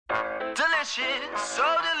Delicious, so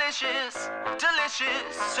delicious,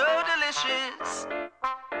 delicious, so delicious.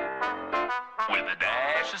 With a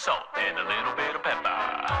dash of salt and a little bit of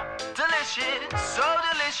pepper. Delicious, so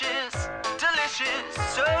delicious, delicious,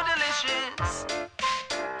 so delicious.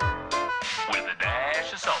 With a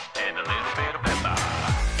dash of salt and a little bit of pepper.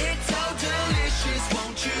 It's so delicious,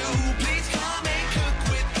 won't you please come and cook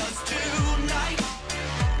with us tonight?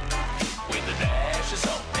 With a dash of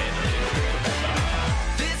salt and a little bit of pepper.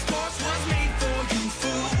 This course was made for you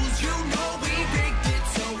fools. You know we rigged it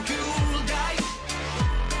so you'll die.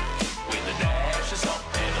 With a dash of salt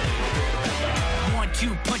and a little bit of pepper. Want to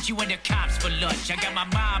punch you in the cops for lunch. I got my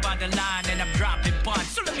mob on the line and I'm dropping buns.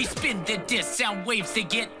 So let me spin the disc. Sound waves to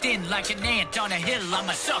get thin like an ant on a hill.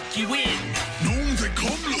 I'ma suck you in. Gnomes they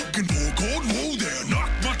come looking for gold. Whoa there, knock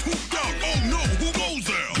my tooth out. Oh no, who goes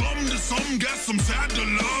there? Glum to some, guess I'm sad to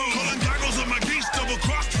love. Calling gaggles of my geese,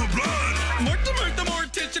 double-crossed for blood. The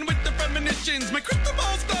mortician with the premonitions. My crystal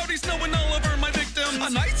ball's cloudy, snowing all over my victims. A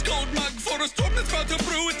nice cold mug for a storm that's about to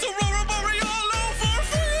brew. It's Aurora Boreal over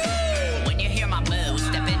for you. When you hear my moves,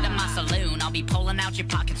 step into my saloon. I'll be pulling out your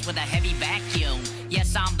pockets with a heavy vacuum.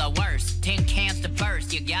 Yes, I'm the worst. 10 cans to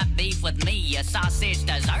burst. You got beef with me, a sausage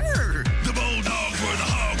dessert. The bulldogs were the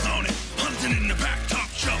hogs on it. Hunting in the back, top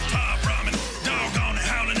shelf, top ramen. Dog on it,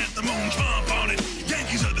 howling at the moon, trump on it.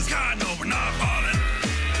 Yankees of the sky, no, we're not falling.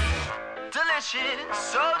 Delicious,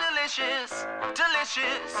 so delicious,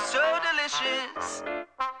 delicious, so delicious.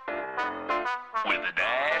 With a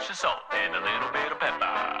dash of salt and a little bit of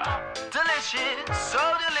pepper. Delicious,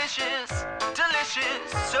 so delicious,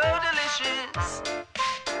 delicious, so delicious.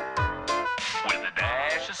 With a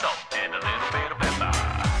dash of salt and a little bit of pepper.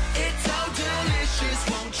 It's so delicious,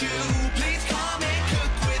 won't you please come and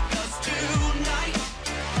cook with us tonight?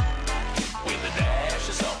 With a dash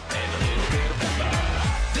of salt and a little bit of pepper.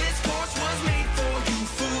 This course was made for you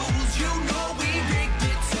fools. You know we rigged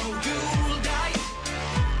it so you'll die.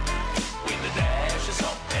 With a dash of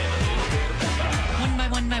salt and a little bit of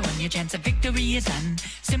pepper. One by one, your chance of victory is done.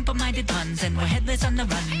 Simple-minded puns, and we're headless on the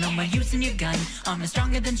run. No more using your gun, armor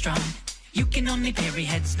stronger than strong. You can only parry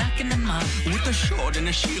heads, knocking them off. With a sword and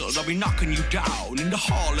a shield, I'll be knocking you down. In the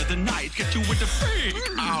hall of the night, get you with the freak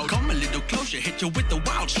out. Come a little closer, hit you with the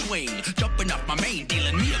wild swing. Jumping off my mane,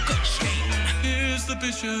 dealing me a good swing. Here's the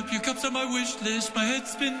bishop, your cups on my wish list. My head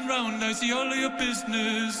spin round, I see all of your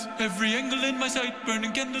business. Every angle in my sight,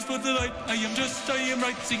 burning candles for the light. I am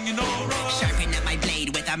right, singing all right. Sharpen up my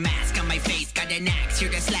blade with a mask on my face. Got an axe here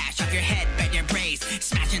to slash off your head, better brace.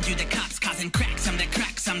 Smashing through the cups, causing cracks. I'm the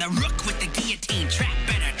cracks, I'm the rook with the guillotine trap,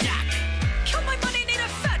 better duck. Kill my money, need a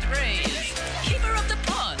fat raise. Keeper of the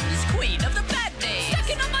puns, queen of the bad days.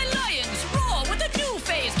 Stacking on my lions, roar with a new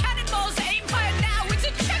phase. Cannonballs aim fire now, it's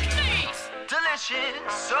a checkmate.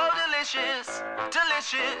 Delicious, so delicious,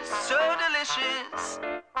 delicious, so delicious.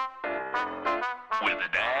 With a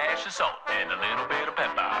dash of salt and a little bit of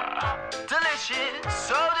pepper. Delicious,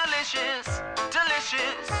 so delicious,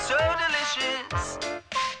 delicious, so delicious.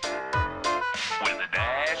 With a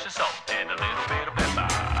dash of salt and a little bit of pepper.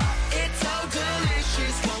 It's so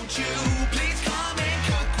delicious, won't you please come and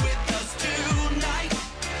cook with us tonight?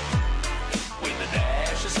 With a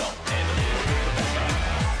dash of salt and a little bit of pepper.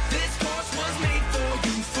 This course was made for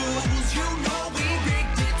you fools. You know we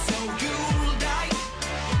rigged it so you'll die.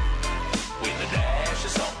 With a dash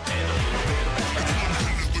of salt and a little bit of pepper.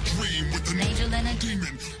 The dream with An angel and a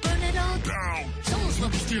demon. burn it all Down. Souls will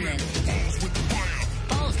be stealing. Balls with the fire.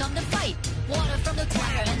 Balls come to fight. Water from the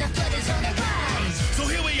choir and the flood is on the rise. So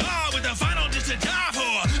here we are with the final dish to die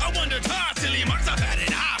for. I wonder, toss silly marks I've had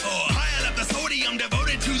an eye for. Pile up the sodium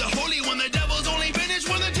devoted to the holy one. The devil's only finished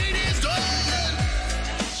when the deed is done.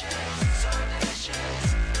 Delicious, so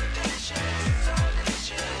delicious, delicious, so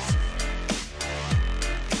delicious.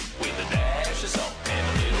 With a dash of salt and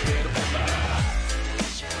a little bit of pepper.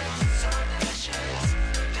 Delicious, so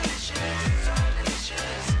delicious, delicious, so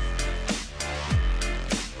delicious.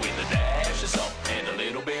 With a dash of salt and a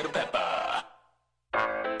little bit of pepper.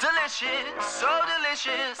 Delicious, so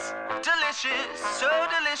delicious, delicious, so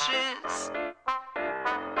delicious.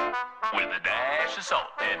 With a dash of salt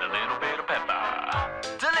and a little bit of pepper.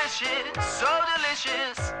 Delicious, so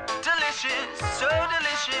delicious, delicious, so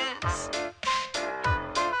delicious.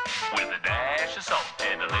 With a dash of salt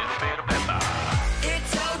and a little bit of pepper.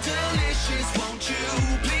 It's so delicious, won't you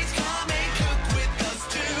please come and cook with us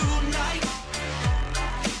tonight?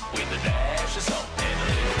 With a dash of salt and a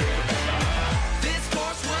little bit of pepper. This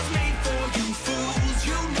course was made for you fools.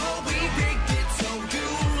 You know we rigged it so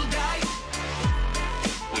you'll die.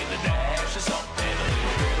 With a dash of salt and a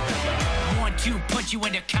little bit of pepper. Want to punch you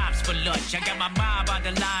in the cops for lunch. I got my mob on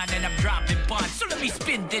the line and I'm dropping buns. So let me spin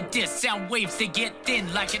spin the disc. Sound waves, they get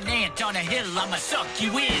thin like an ant on a hill. I'ma suck you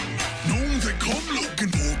in. Gnomes that come looking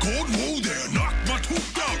for gold, whoa there. Knock my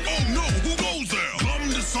tooth out, oh no, who goes there? Glum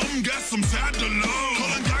to some, got some sad to love.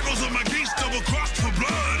 Calling goggles of my geese, double-crossed for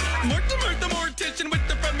blood. Mortimer the mortician with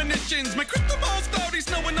the premonitions. My crystal ball's cloudy,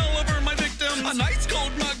 snowing all over my victims. An ice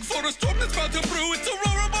cold mug for a storm that's about to brew. It's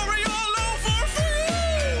Aurora Boreal over for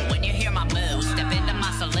you. When you hear my moves, step into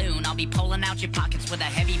my saloon. I'll be pulling out your pockets with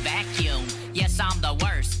a heavy vacuum. Yes, I'm the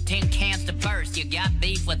worst. 10 cans to burst. You got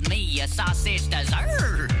beef with me, a sausage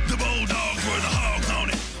dessert. The bulldogs were the hogs on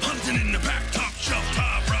it. Hunting in the back, top shelf,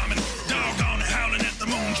 top ramen. Dog on it, howling at the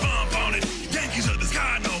moon, trump on it. Yankees of the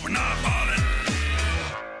sky, no, we're not falling.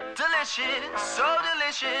 Delicious, so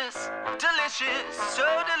delicious, delicious, so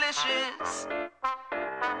delicious.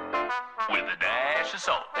 With a dash of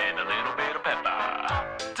salt and a little bit of pepper.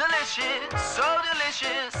 Delicious, so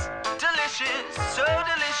delicious, delicious, so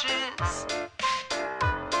delicious.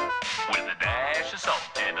 With a dash of salt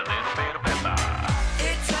and a little bit of pepper.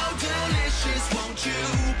 It's so delicious, won't you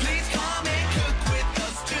please come and cook with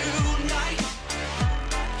us tonight?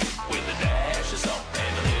 With a dash of salt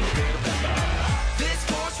and a little bit of pepper. This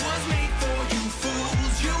course was made for you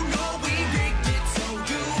fools. You know we rigged it so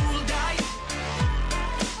you'll die.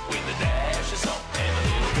 With a dash of salt and a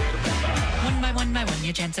little bit of pepper. One by one,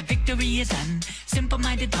 your chance of victory is done.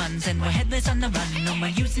 Simple-minded puns, and we're headless on the run. No more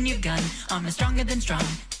using your gun, armor stronger than strong.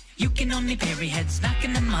 You can only parry, head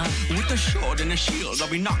smacking them up. With a sword and a shield, I'll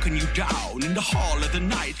be knocking you down. In the hall of the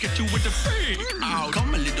night, get you with the fake out.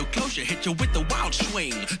 Come a little closer, hit you with the wild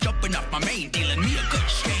swing. Jumping off my mane, dealing me a good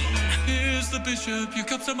sting. Here's the bishop, your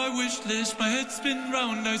cups on my wish list. My head spin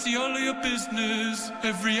round, I see all of your business.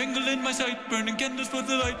 Every angle in my sight, burning candles for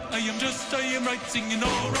the light. I am right, singing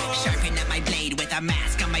all right. Sharpen up my blade with a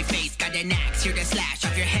mask on my face. Got an axe here to slash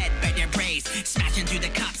off your head, better brace. Smashing through the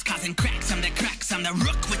cups, causing cracks. I'm the cracks, I'm the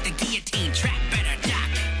rook with the guillotine trap, better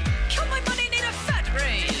duck. Kill my money, need a fat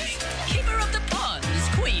raise. Keeper of the puns,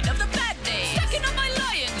 queen of the bad days. Stacking on my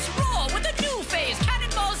lions, raw with a new phase.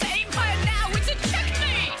 Cannonballs aim fire now, it's a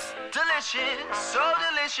checkmate. Delicious, so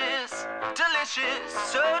delicious, delicious,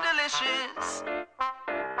 so delicious.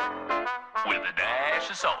 With a dash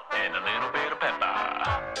of salt and a little bit of pepper.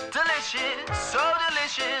 Delicious, so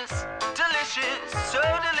delicious, delicious, so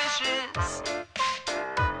delicious.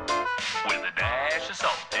 With a dash of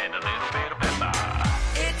salt and a little bit of pepper.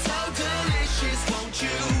 It's so delicious, won't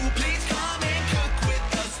you please come and cook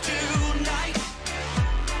with us tonight?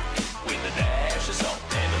 With a dash of salt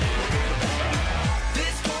and a little bit of pepper.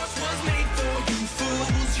 This course was made for you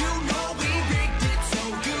fools. You know we rigged it so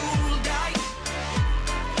you'll die.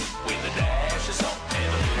 With a dash of salt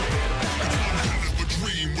and a little bit of pepper. A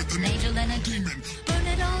dream with an Angel and a demon. burn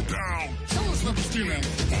it all Down. Souls will be stealing.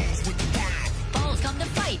 Balls with the fire. Balls come to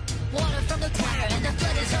fight. Water from the choir and the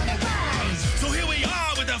flood is on the rise. So here we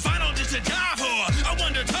are with the final dish to die for. I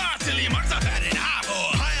wonder, silly marks I've had an eye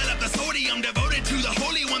for. Pile up the sodium devoted to the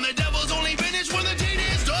holy one. The devil's only finished when the deed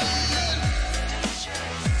is done.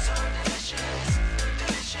 So delicious,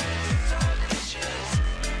 delicious, so delicious.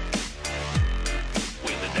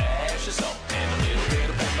 With a dash of salt and a little bit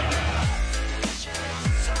of pepper.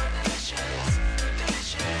 Delicious, so delicious,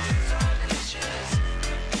 delicious, so delicious.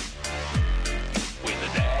 With a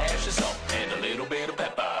dash of salt and a little bit of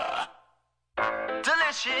pepper.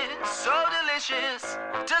 Delicious, so delicious,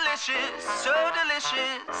 delicious, so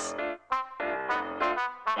delicious.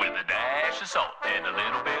 With a dash of salt and a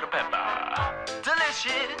little bit of pepper.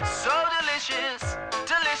 Delicious, so delicious,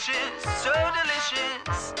 delicious, so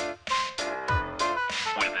delicious.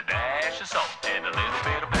 With a dash of salt and a little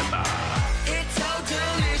bit of pepper. It's so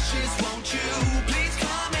delicious, won't you please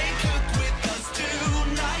come and cook with us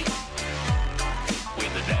tonight?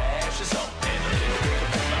 With a dash of salt and a little bit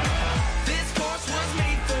of pepper. This course was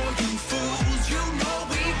made for you fools. You know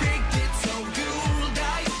we rigged it so you'll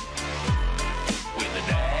die. With a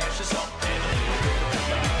dash of salt and a little bit of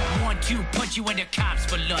pepper. 1, 2, punch you in the cops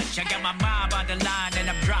for lunch. I got my mob on the line and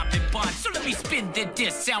I'm dropping buns. So let me spin the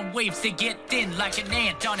disc. Sound waves, they get thin like an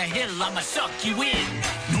ant on a hill. I'ma suck you in.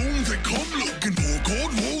 Gnomes that come looking for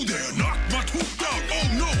gold, whoa there. Knock my tooth out, oh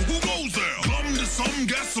no, who goes there? Glum to some,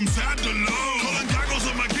 got some sad to love. Calling goggles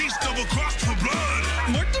of my geese, double-crossed for blood.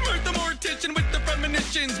 Mortimer the mortician with the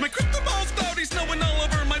premonitions. My crystal ball's cloudy, snowing all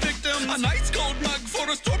over my victims. An ice cold mug for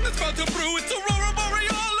a storm that's about to brew. It's Aurora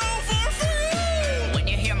Boreal over for you. When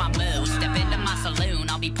you hear my moves, step into my saloon.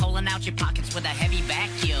 I'll be pulling out your pockets with a heavy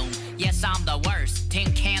vacuum. Yes, I'm the worst.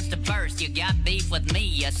 10 cans to burst. You got beef with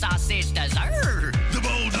me, a sausage dessert. The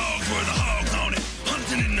bulldogs were the hogs on it.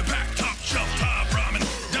 Hunting in the back, top shelf, top ramen.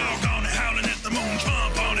 Dog on it, howling at the moon,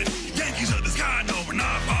 trump on it. Yankees of the sky, no, we're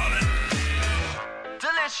not falling.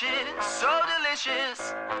 Delicious, so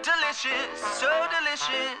delicious, delicious, so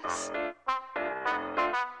delicious.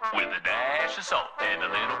 With a dash of salt and a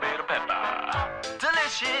little bit of pepper.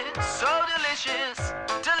 Delicious, so delicious,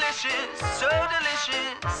 delicious, so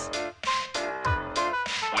delicious.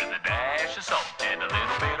 With a dash of salt and a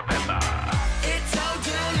little bit of pepper. It's so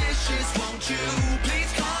delicious, won't you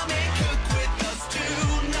please come and cook with us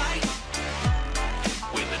tonight?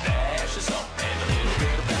 With a dash of salt and a little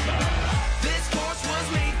bit of pepper. This course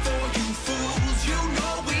was made for you fools. You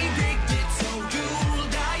know we rigged it so you'll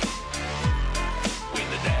die. With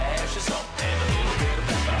a dash of salt and a little bit of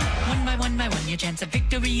pepper. One by one, your chance of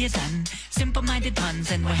victory is done. Simple-minded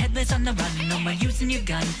puns, and we're headless on the run. No more using your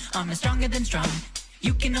gun, armor stronger than strong.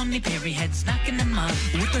 You can only parry heads knocking them up.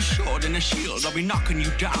 With a sword and a shield, I'll be knocking you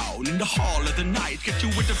down. In the hall of the night, get you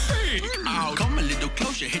with the freak out. Come a little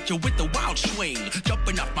closer, hit you with the wild swing.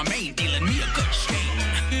 Jumping off my mane, dealing me a good sting.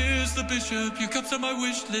 Here's the bishop, your cups on my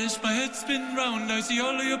wish list. My head spin round, I see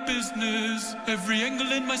all of your business. Every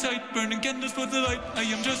angle in my sight, burning candles for the light. I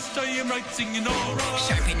am right, singing alright.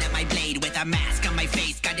 Sharpen up my blade with a mask on my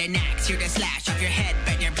face. Got an axe here to slash off your head,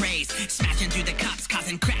 bet your brace. Smashing through the cups,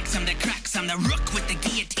 causing cracks. I'm the crux, I'm the rook with the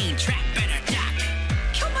guillotine trap, better duck.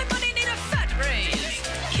 Kill my money, need a fat raise.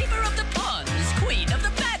 Keeper of the puns, queen of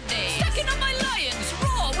the bad days. Stacking up my lions,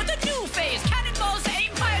 raw with a new phase. Cannonballs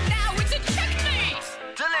aim fire now, it's a checkmate.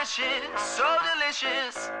 Delicious, so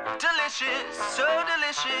delicious, delicious, so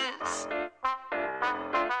delicious.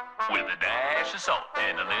 With a dash of salt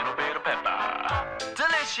and a little bit of pepper.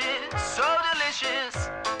 Delicious, so delicious,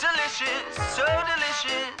 delicious, so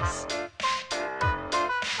delicious.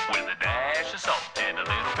 With a dash of salt and a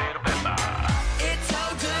little bit of pepper. It's so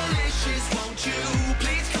delicious, won't you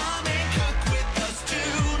please come and cook with us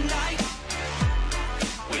tonight?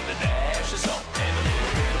 With a dash of salt and a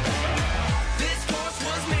little bit of pepper. This course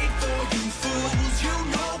was made for you fools. You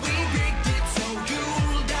know we rigged it so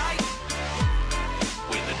you'll die.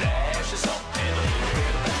 With a dash of salt and a little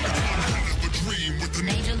bit of pepper. Have a dream with an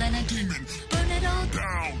Angel and a demon. burn it all.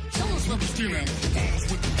 Down. Souls will be stealing.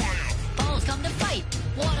 Off with the fire. Balls come to fight.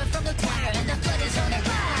 Water from the choir and the flood is on the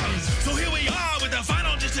rise. So here we are with the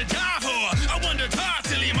final dish to die for. I wonder,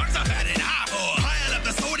 silly marks I've had an eye for. Pile up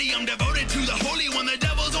the sodium devoted to the holy one. The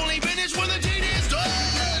devil's only finished when the deed is done.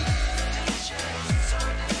 So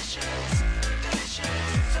delicious,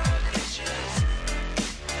 delicious, so delicious.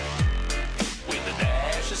 With a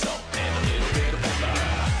dash of salt and a little bit of pepper.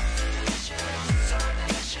 Delicious, so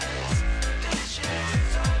delicious, delicious,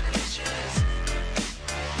 so delicious.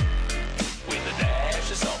 With a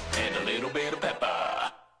dash of salt and a little bit of pepper.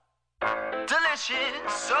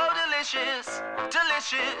 Delicious, so delicious,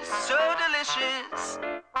 delicious, so delicious.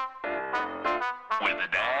 With a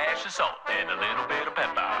dash of salt and a little bit of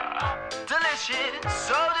pepper. Delicious,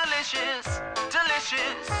 so delicious,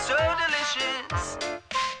 delicious, so delicious.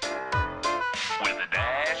 With a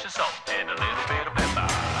dash of salt and a little bit of pepper.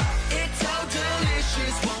 It's so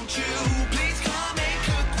delicious, won't you please come and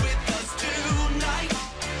cook with us tonight?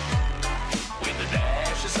 With a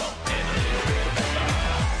dash of salt and a little bit of pepper.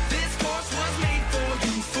 This course was made for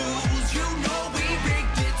you fools. You know we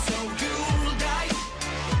rigged it so you'll die.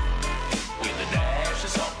 With a dash of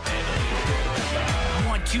salt and a little bit of pepper.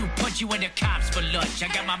 1-2 punch you in the cops for lunch. I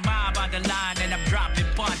got my mob on the line and I'm dropping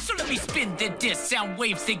buns. So let me spin the disc. Sound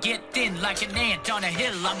waves to get thin like an ant on a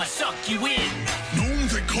hill. I'ma suck you in.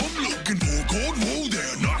 Gnomes they come looking for gold. Whoa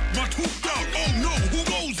there, knock my tooth out. Oh no, who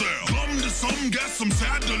goes there? Glum to some, got some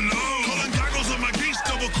sad to love. Calling gaggles of my geese,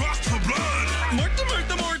 double crossed for blood.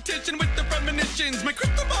 The mortician with the premonitions. My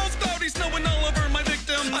crystal ball's cloudy, snowing all over my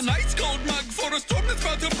victims. A nice cold mug for a storm that's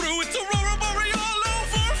about to brew. It's Aurora Boreal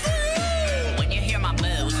over for you. When you hear my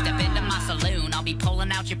moves, step into my saloon. I'll be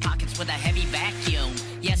pulling out your pockets with a heavy vacuum.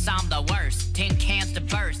 Yes, I'm the worst. 10 cans to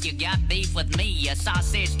burst. You got beef with me, a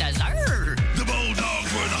sausage dessert. The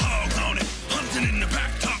bulldogs were the hogs on it. Hunting in the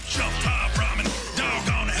back, top shelf, top ramen. Dog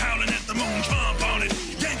on it, howling at the moon, trump on it.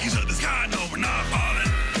 Yankees of the sky, no, we're not falling.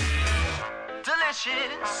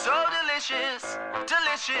 Delicious, so delicious,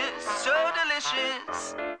 delicious, so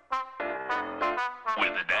delicious.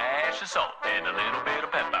 With a dash of salt and a little bit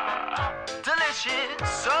of pepper. Delicious,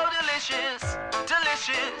 so delicious,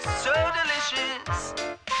 delicious, so delicious.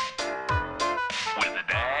 With a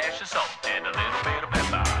dash of salt and a little bit of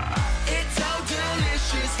pepper. It's so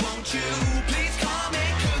delicious, won't you please come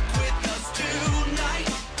and cook with us tonight?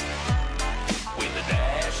 With a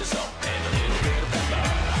dash of salt and a little bit of pepper.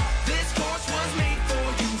 This course was made for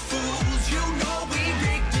you fools. You know we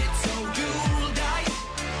rigged it so you'll die.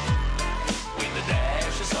 With a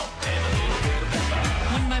dash of salt and a little bit of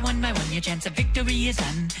pepper. One by one, your chance of victory is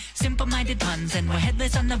done. Simple-minded Simple-minded puns and we're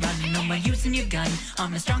headless on the run. No more using your gun,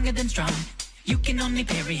 armor stronger than strong. You can only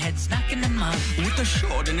parry heads, knocking them up. With a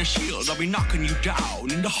sword and a shield, I'll be knocking you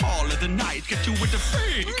down. In the hall of the night, get you with the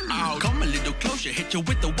freak out. Come a little closer, hit you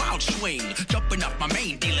with the wild swing. Jumping off my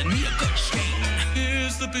mane, dealing me a good sting.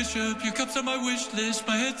 Here's the bishop, your cups on my wish list.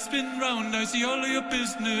 My head spin round, I see all of your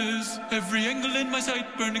business. Every angle in my sight,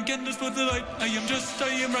 burning candles for the light. I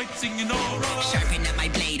am right, singing all right. Sharpen up my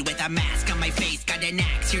blade with a mask on my face. Got an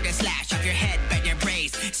axe here to slash off your head, better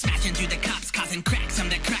brace. Smashing through the cups, causing cracks. I'm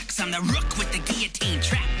the crux, I'm the rook with the guillotine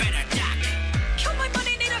trap, better duck. Kill my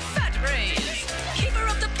money, need a fat raise. Keeper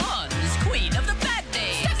of the puns, queen of the bad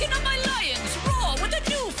days. Stacking on my lions, roar with a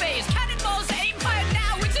new phase. Cannonballs aim fire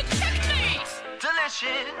now, it's a checkmate.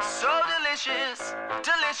 Delicious, so delicious,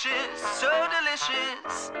 delicious, so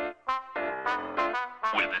delicious.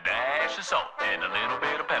 With a dash of salt and a little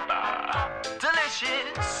bit of pepper.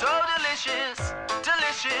 Delicious, so delicious,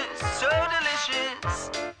 delicious, so delicious.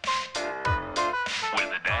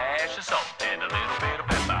 With a dash of salt and a little bit of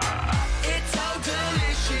pepper. It's so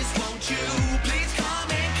delicious, won't you please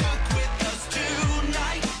come and cook with us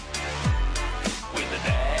tonight? With a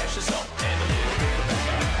dash of salt and a little bit of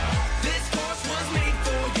pepper. This course was made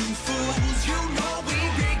for you fools. You know we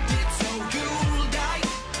rigged it so you'll die.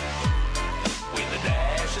 With a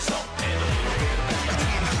dash of salt and a little bit of pepper.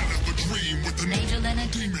 Kind of a dream with an Angel and a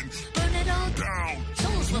demon. burn it all Down.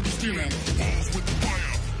 Souls will be stealing. Balls with the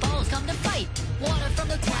fire. Balls come to fight. Water from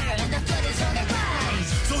the choir and the flood is on the rise.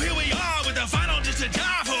 So here we are with the final dish to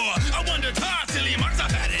die for. I wonder, toss silly marks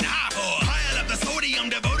I've had an eye for. Pile up the sodium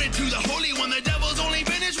devoted to the holy one. The devil's only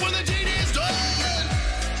finished when the deed is done.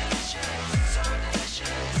 So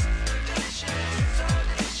delicious, delicious, so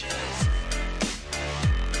delicious.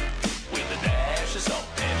 With a dash of salt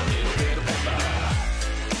and a little bit of pepper.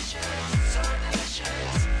 So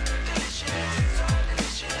delicious, delicious, so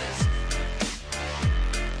delicious.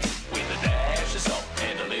 With a dash of salt and a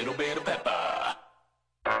little bit of pepper.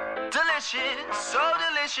 Delicious, so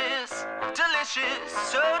delicious, delicious,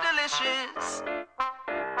 so delicious.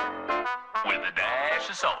 With a dash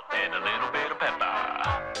of salt and a little bit of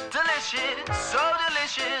pepper. Delicious, so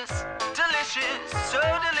delicious, delicious, so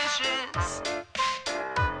delicious.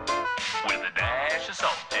 With a dash of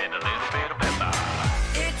salt and a little bit of pepper.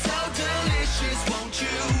 It's so delicious, won't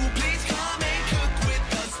you please come and cook with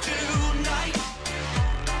us tonight?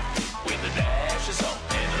 With a dash of salt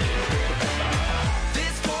and a little bit of pepper.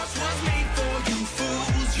 This course was made for you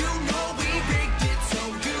fools. You know we rigged it so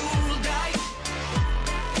you'll die.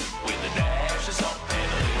 With a dash of salt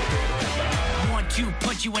and a little bit of pepper. Want to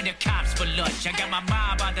put you in the cops for lunch. I got my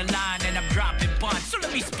mob on the line and I'm dropping buns. So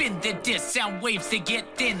let me spin the disc. Sound waves to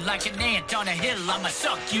get thin like an ant on a hill. I'ma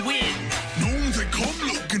suck you in. Gnomes they come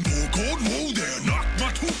looking for gold. Whoa there, knock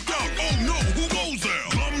my tooth out. Oh no, who goes there?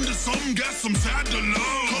 Glum to some, gas some sad to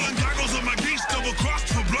love. Calling goggles of my geese double crossed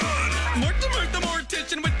for blood. The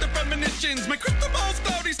mortician with the premonitions. My crystal ball's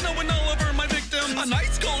cloudy, snowing all over my victim. A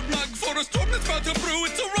nice cold mug for a storm that's about to brew.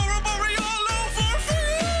 It's Aurora Boreal over for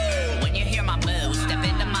you. When you hear my moves, step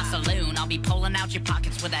into my saloon. I'll be pulling out your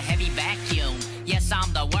pockets with a heavy vacuum. Yes,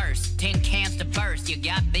 I'm the worst. 10 cans to burst. You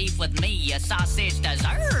got beef with me, a sausage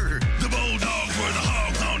dessert. The bulldogs were the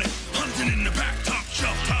hogs on it. Hunting in the back, top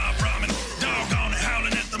shelf, top ramen. Dog on it,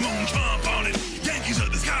 howling at the moon, trump on it. Yankees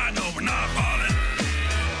of the sky, no, we're not falling.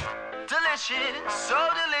 Delicious, so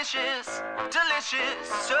delicious, delicious,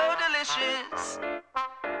 so delicious.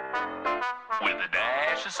 With a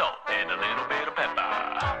dash of salt and a little bit of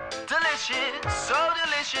pepper. Delicious, so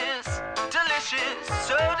delicious, delicious,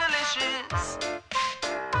 so delicious.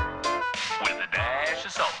 With a dash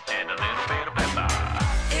of salt and a little bit of pepper.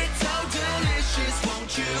 It's so delicious,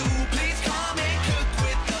 won't you please come and cook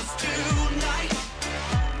with us tonight?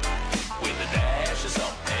 With a dash of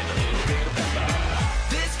salt and a little bit of pepper.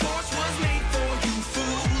 This course was made for you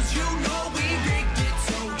fools. You know we rigged it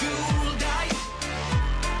so you'll die.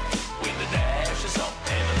 With a dash of salt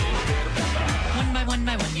and a little bit of pepper. One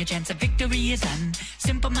by one, your chance of victory is done.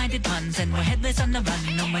 Simple-minded puns and we're headless on the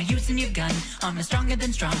run. No more using your gun, armor stronger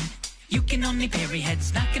than strong. You can only parry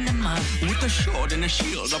heads, knocking them up. With a sword and a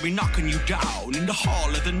shield, I'll be knocking you down. In the hall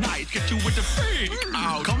of the night, get you with the freak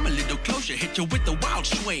out. Come a little closer, hit you with the wild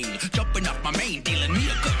swing. Jumping off my mane, dealing me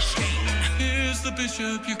a good sting. Here's the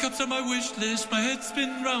bishop, your cups on my wish list. My head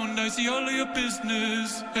spin round, I see all of your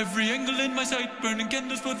business. Every angle in my sight, burning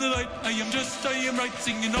candles for the light. I am right,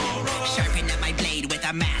 singing all right. Sharpen up my blade with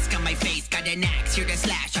a mask on my face. Got an axe here to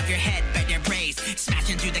slash off your head, better brace.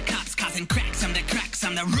 Smashing through the cups, causing cracks. I'm the crux,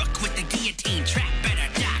 I'm the rook with the guillotine trap, better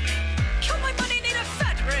duck. Kill my money, need a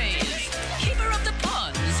fat raise. Keeper of the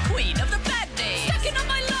puns, queen of the bad days. Stacking on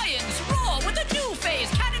my lions, roar with a new phase.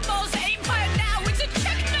 Cannonballs aim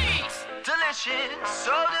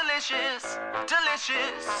so delicious,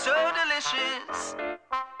 delicious, so delicious.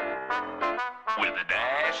 With a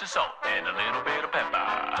dash of salt and a little bit of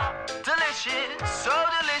pepper. Delicious, so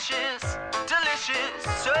delicious, delicious,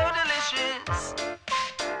 so delicious.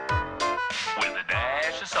 With a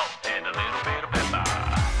dash of salt and a little bit of pepper.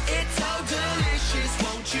 It's so delicious,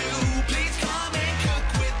 won't you please come and cook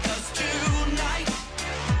with us tonight?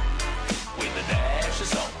 With a dash of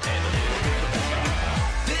salt and a little bit of pepper.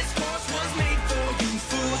 This course was made for you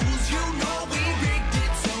fools. You know we rigged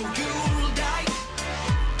it so you'll die.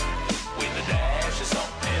 With a dash of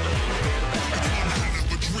salt and a little bit of pepper.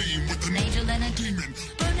 Have a dream with an Angel and a demon.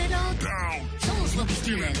 burn it all Down. souls will be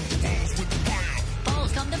stealing. Balls with the fire.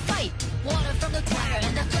 Balls come to fight, water from the choir,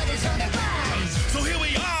 and the flood is on the rise. So here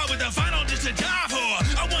we are with the final dish to die for.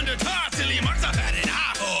 I wonder, toss silly marks I've had an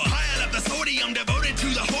eye for. High up the sodium, devoted to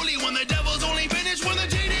the holy one. The devil's only finished when the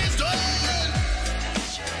deed is done.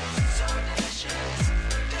 So delicious,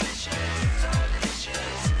 delicious, so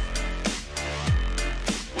delicious.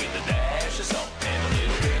 With a dash of salt and a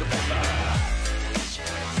little bit of pepper.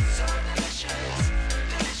 Delicious, so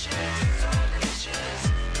delicious,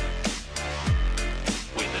 delicious, so delicious.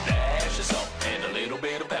 With a dash of salt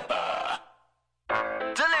and a little bit of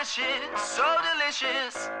pepper. Delicious, so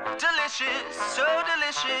delicious, delicious, so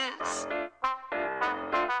delicious.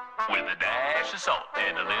 With a dash of salt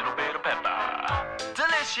and a little bit of pepper.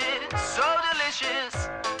 Delicious, so delicious,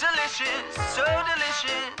 delicious, so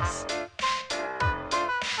delicious.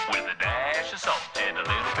 With a dash of salt and a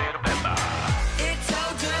little bit of pepper. It's so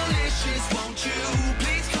delicious, won't you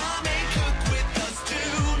please come and cook with us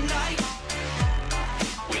tonight?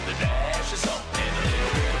 With a dash of salt and a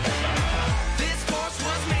little bit of pepper. This course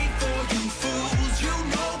was made for you fools. You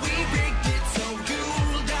know we rigged it so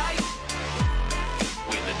you'll die.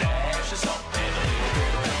 With a dash of salt and a little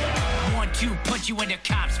bit of pepper. Want to put you in the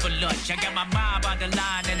cops for lunch. I got my mob on the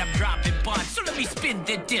line and I'm dropping buns. So let me spin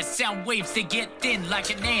the disc. Sound waves to get thin like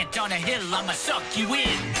an ant on a hill. I'ma suck you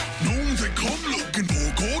in. Gnomes they come looking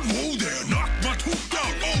for gold. Whoa there, knock my tooth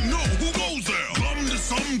out. Oh no, who goes there? Glum to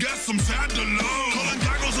some, guess I'm sad to love. Calling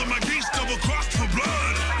gaggles of my geese double-crossed for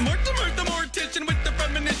blood. Mark the mortician with the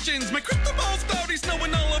premonitions. My crystal ball's cloudy,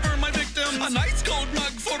 snowing all over my victims. A nice cold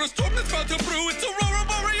mug for a storm that's about to brew. It's Aurora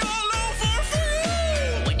Boreal over for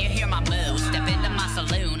you. When you hear my moves, step into my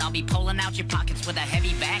saloon. I'll be pulling out your pockets with a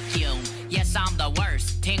heavy vacuum. Yes, I'm the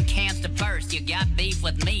worst. 10 cans to burst. You got beef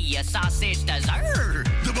with me, a sausage dessert.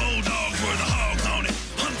 The bulldogs were the hogs on it.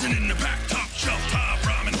 Hunting in the back, top shelf, top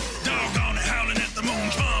ramen. Dog on it, howling at the moon,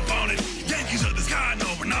 trump on it. Yankees of the sky, no,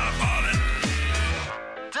 we're not falling.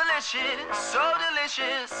 Delicious, so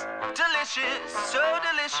delicious, delicious, so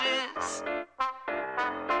delicious.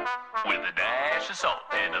 With a dash of salt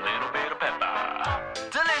and a little bit of pepper.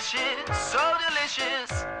 Delicious, so delicious,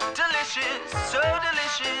 delicious, so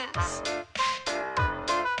delicious.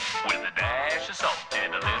 With a dash of salt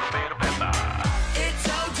and a little bit of pepper. It's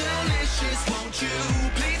so delicious, won't you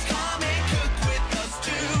please come and cook with us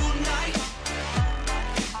tonight?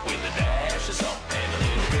 With a dash of salt and a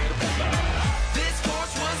little bit of pepper. This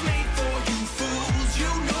course was made for you fools.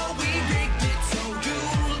 You know we rigged it so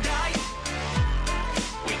you'll die.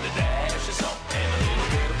 With a dash of salt and a little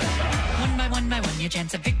bit of pepper. One by one, your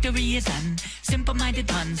chance of victory is on. Simple-minded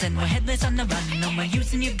puns, and we're headless on the run. No more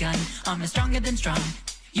using your gun, armor stronger than strong.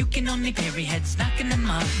 You can only parry heads, knocking them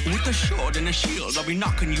off. With a sword and a shield, I'll be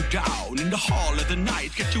knocking you down. In the hall of the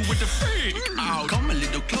night, get you with the freak out. Come a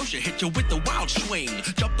little closer, hit you with the wild swing.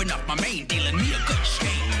 Jumping off my mane, dealing me a good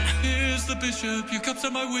swing. Here's the bishop, your cups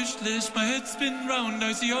on my wish list. My head spin round,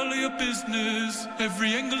 I see all of your business.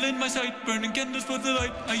 Every angle in my sight, burning candles for the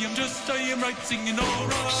light. I am right, singing all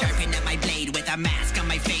right. Sharpen up my blade with a mask on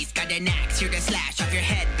my face. Got an axe here to slash off your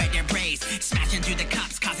head, better brace. Smashing through the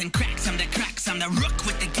cups, causing cracks. I'm the cracks, I'm the rook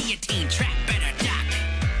with the guillotine trap, better duck.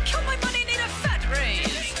 Kill my money, need a fat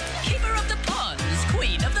raise. Keeper of the puns,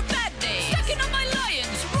 queen of the bad days. Stacking on my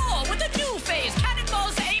lions, roar with a new phase.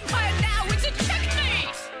 Cannonballs aim fire now, it's a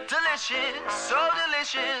checkmate. Delicious, so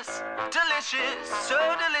delicious, delicious, so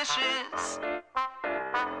delicious.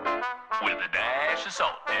 With a dash of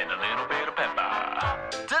salt and a little bit of pepper.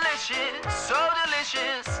 Delicious, so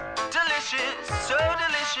delicious, delicious, so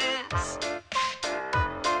delicious.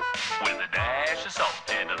 With a dash of salt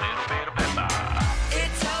and a little bit of pepper.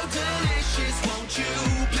 It's so delicious, won't you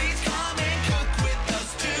please come and cook with us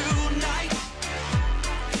tonight?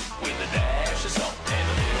 With a dash of salt and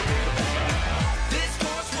a little bit of pepper. This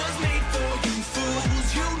course was made for you fools.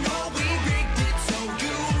 You know we rigged it so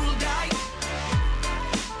you'll die.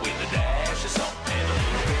 With a dash of salt and a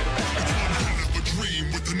little bit of pepper. Have a dream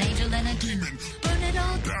with an Angel and a demon. burn it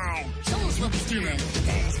all Down. souls will be stealing.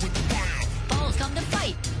 Balls with the fire.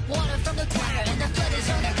 water from the choir, and the flood is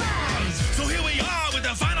on the rise. So here we are with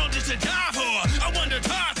the final dish to die for. I wonder,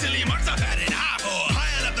 toss silly marks I've had an eye for.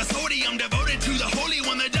 Pile up the sodium devoted to the holy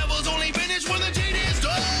one. The devil's only finished when the deed is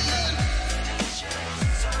done.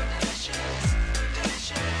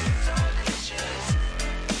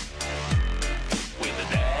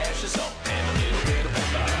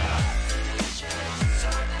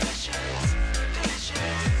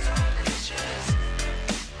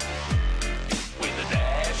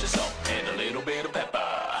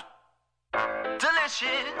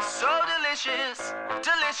 Delicious, so delicious,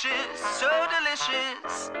 delicious, so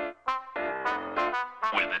delicious.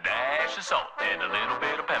 With a dash of salt and a little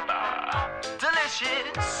bit of pepper.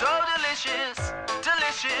 Delicious, so delicious,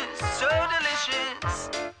 delicious, so delicious.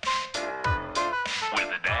 With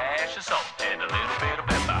a dash of salt and a little bit of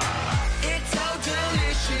pepper. It's so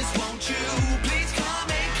delicious, won't you please come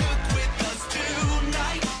and cook with us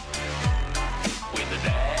tonight? With a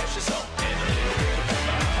dash of salt and a little bit of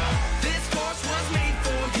pepper. This course was made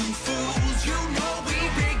for you fools. You know we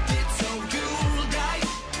rigged it so you'll die.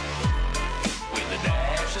 With a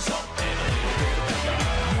dash of salt and a little bit of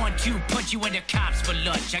pepper. Want to put you in the cops for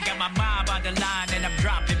lunch. I got my mob on the line and I'm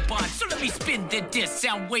dropping buns. So let me spin the disc.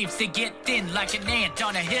 Sound waves to get thin like an ant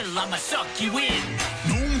on a hill. I'ma suck you in.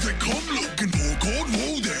 Gnomes that come looking for gold,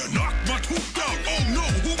 whoa there. Knock my tooth out, oh no,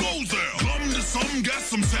 who goes there? Glum to some, got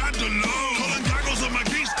some sad to love. Calling goggles of my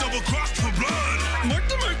geese, double-crossed for blood.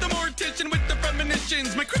 Mortimer the mortician with the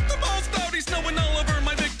premonitions. My crystal ball's cloudy, snowing all over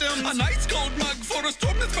my victims. A nice cold mug for a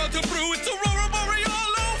storm that's about to brew. It's Aurora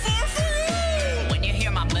Boreal over for you. When you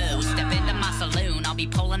hear my moves, step into my saloon. I'll be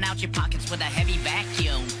pulling out your pockets with a heavy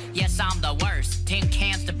vacuum. Yes, I'm the worst. 10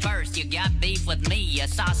 cans to burst. You got beef with me, a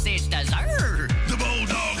sausage dessert. The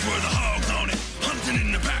bulldogs were the hogs on it. Hunting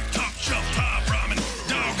in the back, top shelf, top ramen.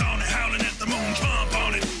 Dog on it, howling at the moon, trump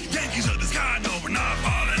on it. Yankees of the sky, no, we're not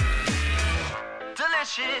falling.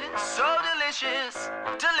 Delicious, so delicious,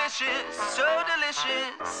 delicious, so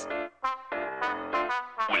delicious.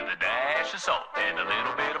 With a dash of salt and a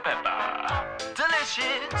little bit of pepper.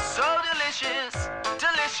 Delicious, so delicious,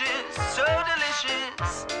 delicious, so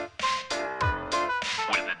delicious.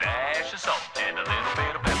 With a dash of salt and a little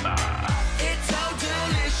bit of pepper. It's so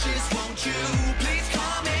delicious, won't you please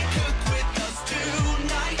come and cook with us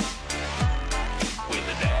tonight? With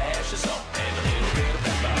a dash of salt and a little bit of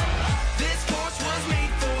pepper. This course was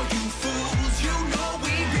made for you fools. You know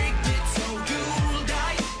we rigged it so you'll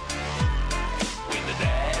die. With a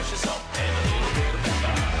dash of salt and a little bit of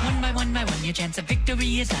pepper. One by one, your chance of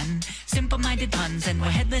victory is done. Simple-minded puns, and we're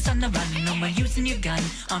headless on the run. No more using your gun,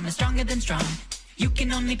 armor stronger than strong. You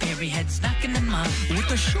can only parry heads knocking them off.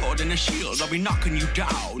 With a sword and a shield, I'll be knocking you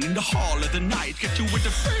down. In the hall of the night, get you with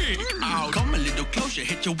the freak out. Come a little closer,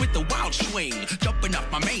 hit you with the wild swing. Jumping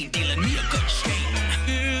off my mane, dealing me a good sting.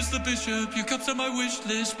 Here's the bishop, your cups on my wish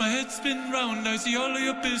list. My head spin round, I see all of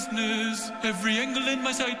your business. Every angle in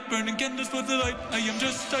my sight, burning candles for the light. I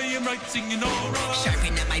am right, singing alright.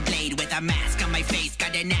 Sharpen up my blade with a mask on my face.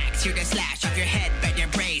 Got an axe here to slash off your head, better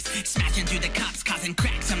brace. Smashing through the cups, causing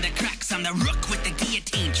cracks. I'm the cracks, I'm the rook with the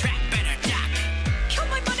guillotine trap, better duck. Kill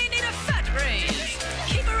my money, need a fat raise.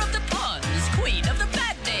 Keeper of the puns, queen of the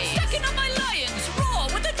bad days. Stacking on my lions, roar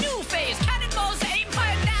with a new phase. Cannonballs aim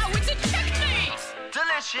fire now, it's a checkmate.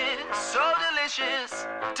 Delicious, so delicious,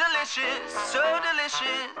 delicious, so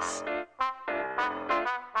delicious.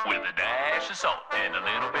 With a dash of salt and a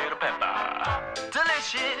little bit of pepper.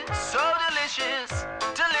 Delicious, so delicious,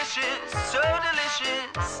 delicious, so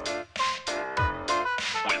delicious.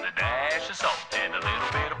 With a dash of salt and a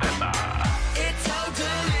little bit of pepper. It's so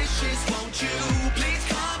delicious, won't you please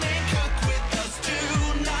come and cook with us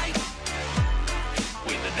tonight?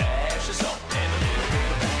 With a dash of salt and a little bit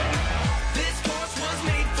of pepper. This course was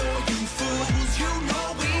made for you fools. You know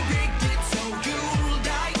we rigged it so you'll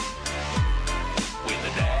die. With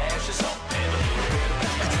a dash of salt and a little bit of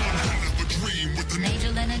pepper. It's one hell of a dream with An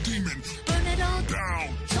angel and a demon. burn it all Down,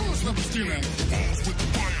 souls will be stealing. balls with the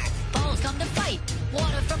fire. Balls come to fight,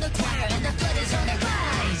 water from the choir, and the flood is on the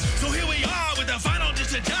rise. So here we are with the final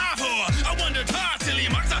dish to die for. I wonder, toss silly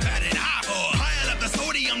marks I've had an eye for. Pile up the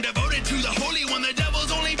sodium devoted to the holy one. The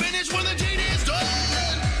devil's only finished when the deed is done.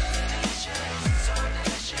 So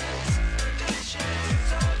delicious, delicious,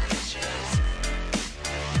 so delicious.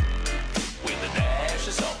 With a dash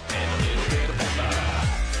of salt and a little bit of pepper.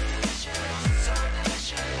 So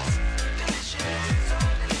delicious, delicious, so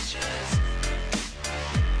delicious.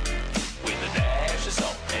 With a dash of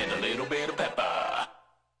salt and a little bit of pepper.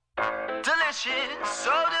 Delicious,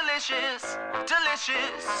 so delicious,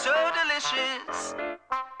 delicious, so delicious.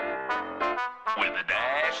 With a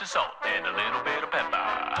dash of salt and a little bit of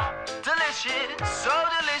pepper. Delicious. Delicious, so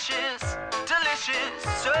delicious, delicious,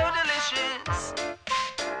 so delicious.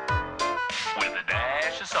 With a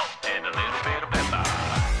dash of salt and a little bit of pepper.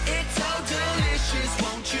 It's so delicious,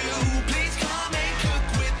 won't you please come and cook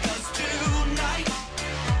with us tonight?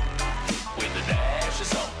 With a dash of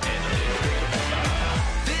salt and a little bit of pepper.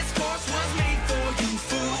 This course was made for you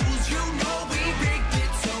fools. You know we rigged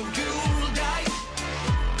it so you'll die.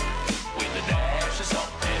 With a dash of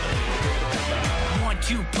salt and a little bit of pepper. Want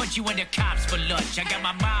to put you in the cops for lunch. I got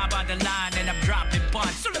my mob on the line and I'm dropping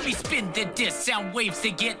buns. So let me spin the disc. Sound waves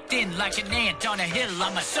to get thin like an ant on a hill.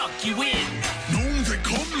 I'ma suck you in. Gnomes they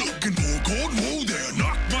come looking for gold. Whoa there,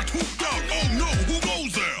 knock my tooth out. Oh no, who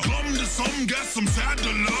goes there? Glum to some, got some sad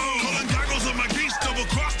to love. Calling goggles of my geese, double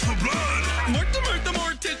crossed for blood. The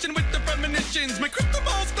mortician with the premonitions. My crystal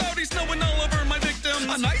ball's cloudy, snowing all over my victims.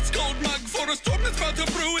 An ice cold mug for a storm that's about to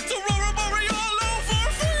brew. It's Aurora Boreal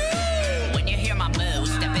over for you. When you hear my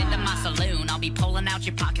moves, step into my saloon. I'll be pulling out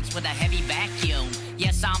your pockets with a heavy vacuum.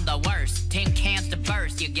 Yes, I'm the worst. 10 cans to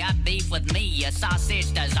burst. You got beef with me, a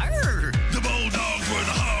sausage dessert. The bulldogs were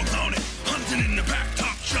the hogs on it. Hunting in the back,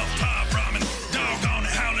 top shelf, top ramen. Dog on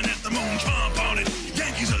it, howling at the moon, chomp on it.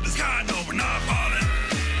 Yankees of the sky, no, we're not falling.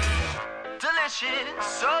 Delicious,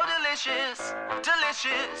 so delicious,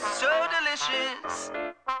 delicious, so delicious.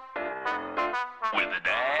 With a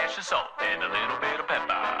dash of salt and a little bit of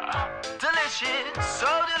pepper. Delicious, so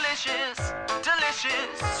delicious,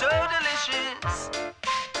 delicious, so delicious.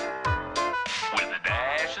 With a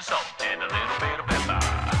dash of salt and a little bit of pepper.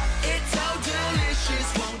 It's so delicious,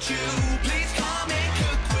 won't you please come and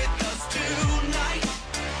cook with us tonight?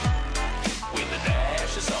 With a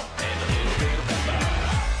dash of salt and a little bit of pepper.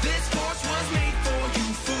 This course was made for you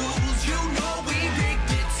fools. You know we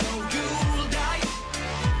rigged it so you'll die.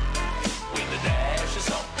 With a dash of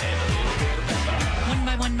salt and a little bit of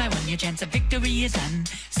pepper. One by one, your chance of victory is done.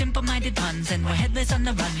 Simple-minded puns, and we're headless on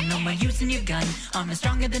the run. No more using your gun, armor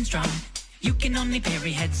stronger than strong. You can only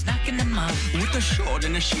parry heads, knocking them up. With a sword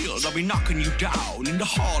and a shield, I'll be knocking you down. In the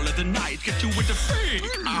hall of the night, get you with the freak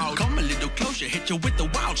out. Come a little closer, hit you with the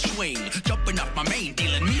wild swing. Jumping off my mane,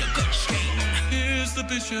 dealing me a good sting. Here's the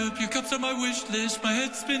bishop, your cups on my wish list. My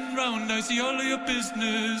head spin round, I see all of your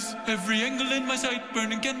business. Every angle in my sight,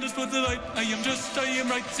 burning candles for the light. I am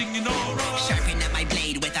right, singing all right. Sharpen up my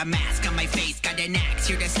blade with a mask on my face. Got an axe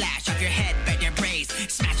here to slash off your head, better brace.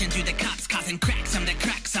 Smashing through the cups, causing cracks. I'm the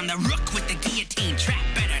crux, I'm the rook with the guillotine trap,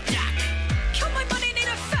 better duck. Kill my money, need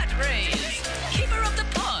a fat raise. Keeper of the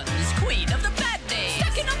puns, queen of the bad days.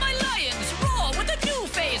 Stacking up my lions, raw with a new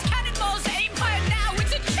phase. Cannonballs aim fire now,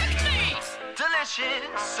 it's a checkmate. Delicious,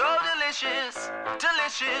 so delicious,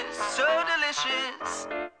 delicious, so delicious.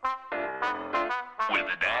 With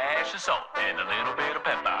a dash of salt and a little bit of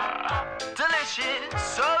pepper. Delicious,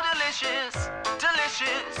 so delicious,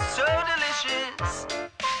 delicious, so delicious.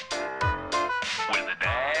 With a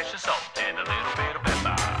dash of salt and a little bit of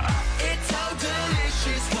pepper. It's so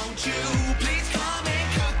delicious, won't you please come and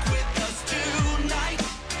cook with us tonight?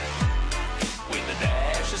 With a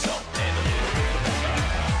dash of salt and a little bit of pepper.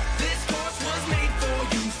 This course was made for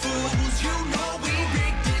you fools. You know we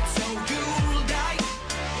rigged it so you'll die.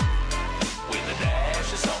 With a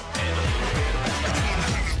dash of salt and a little bit of pepper. It's one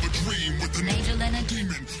hell of a dream with an Angel and a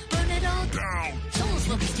demon. burn it all Down, souls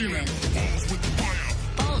will be stealing. balls with the fire.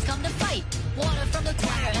 Balls come to fight, water from the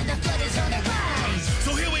choir, and the flood is on the rise.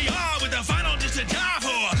 So here we are with the final dish to die for.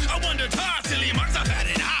 I wonder, tar, silly marks I've had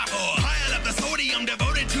an eye for. Pile up the sodium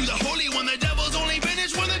devoted to the holy one. The devil's only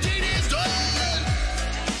finished when the deed is done.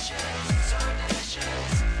 So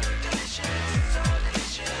delicious, delicious, so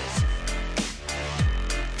delicious.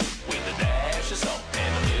 With a dash of salt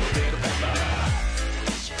and a little bit of pepper.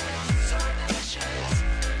 Delicious, so delicious,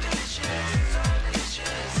 delicious, so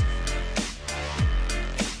delicious.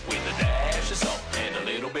 With a dash of salt and a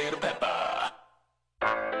little bit of pepper.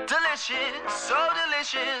 Delicious, so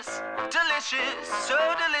delicious, delicious, so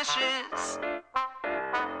delicious.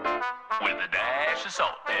 With a dash of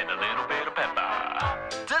salt and a little bit of pepper.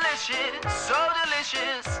 Delicious, so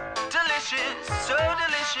delicious, delicious, so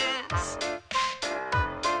delicious.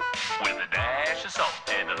 With a dash of salt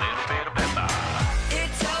and a little bit of pepper.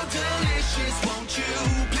 It's so delicious, won't you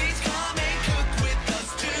please come and cook with us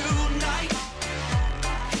tonight?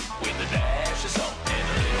 With a dash of salt and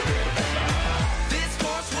a little bit of pepper. This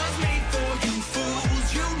course was made for you fools.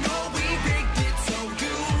 You know we rigged it so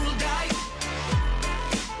you'll die.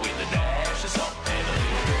 With a dash of salt and a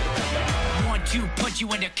little bit of pepper. Want to put you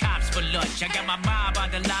in the cops for lunch. I got my mob on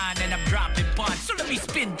the line and I'm dropping buns. So let me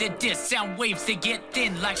spin the disc. Sound waves to get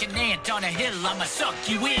thin like an ant on a hill. I'ma suck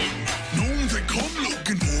you in. Gnomes they come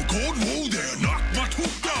looking for gold. Whoa there, knock my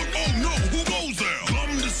tooth out. Oh no, who goes there?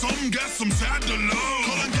 Glum to some, got some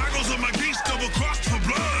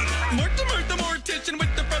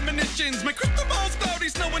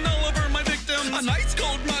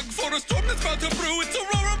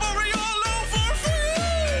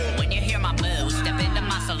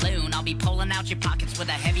be pulling out your pockets with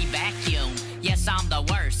a heavy vacuum. Yes, I'm the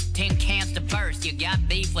worst. 10 cans to burst. You got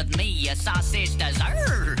beef with me, a sausage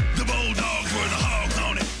dessert. The bulldogs were the hogs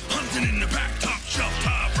on it, hunting in the back, top shelf,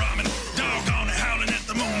 top ramen. Dog on it, howling at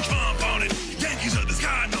the moon, trump on it. Yankees of the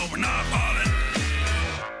sky, no, we're not falling.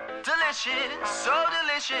 Delicious, so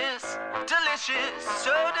delicious, delicious,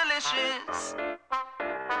 so delicious.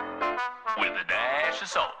 With a dash of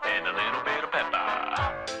salt and a little bit of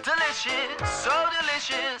pepper. Delicious, so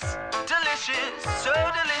delicious, delicious, so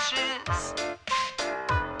delicious.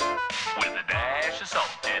 With a dash of salt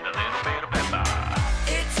and a little bit of pepper.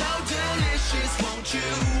 It's so delicious, won't you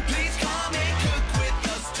please come and cook with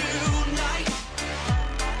us tonight?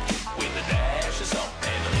 With a dash of salt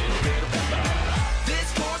and a little bit of pepper. This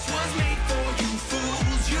course was made for you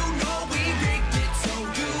fools. You know we rigged it so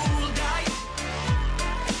you'll die.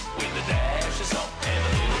 With a dash of salt and a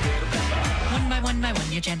little bit of pepper. One by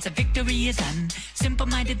one, your chance of victory is done.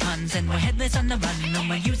 Simple-minded puns, and we're headless on the run. No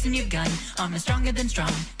more using your gun, armor stronger than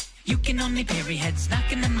strong. You can only parry heads,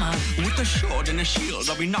 knocking them off. With a sword and a shield,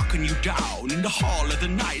 I'll be knocking you down. In the hall of the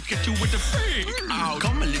night, get you with the freak out.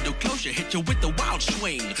 Come a little closer, hit you with the wild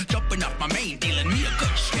swing. Jumping off my mane, dealing me a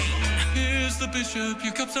good sting. Here's the bishop,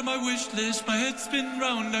 your cups on my wish list. My head spin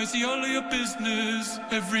round, I see all of your business.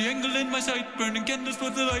 Every angle in my sight, burning candles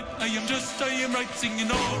for the light. I am right,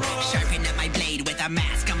 singing alright. Sharpen up my blade with a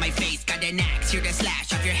mask on my face. Got an axe here to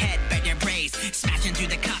slash off your head, better brace. Smashing through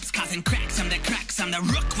the cups, causing cracks. I'm the cracks, I'm the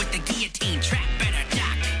rook with the guillotine trap, better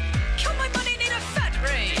duck. Kill my money, need a fat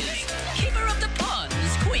raise. Keeper of the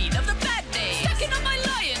puns, queen of the bad days. Stacking on my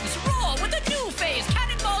lions, roar with a new phase.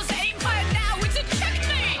 Cannonballs aim fire now, it's a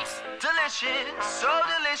checkmate. Delicious, so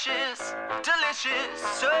delicious, delicious,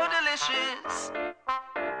 so delicious.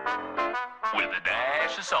 With a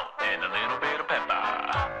dash of salt and a little bit of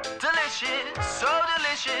pepper. Delicious, so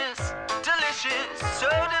delicious, delicious, so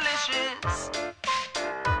delicious.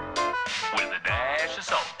 With a dash of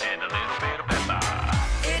salt and a little bit of pepper.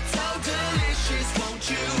 It's so delicious, won't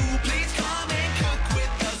you please come and cook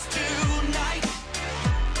with us tonight?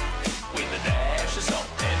 With a dash of salt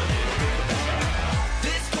and a little bit of pepper.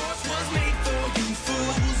 This course was made for you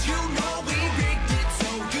fools. You know we rigged it so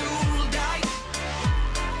you'll die.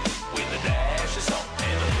 With a dash of salt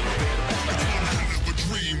and a little bit of pepper. It's one hell of a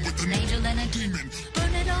dream with an Angel and a demon.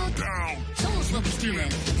 burn it all Down, souls will be stealing.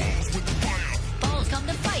 balls with the fire. Balls come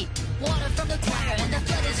to fight, water from the choir, and the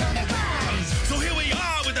flood is on the rise. So here we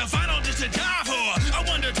are with the final dish to die for. I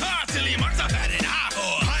wonder, silly marks I've had an eye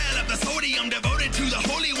for. Pile up the sodium devoted to the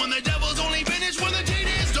holy one. The devil's only finished when the deed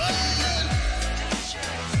is done.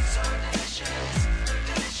 So delicious,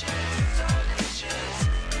 delicious, so delicious.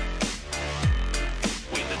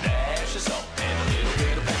 With a dash of salt and a little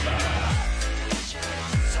bit of pepper.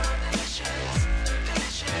 Delicious, so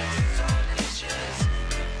delicious, delicious, so delicious. With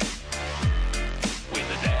a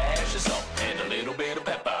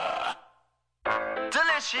dash of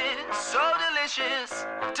salt and a little bit of pepper. Delicious, so delicious,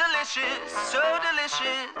 delicious, so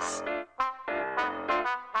delicious.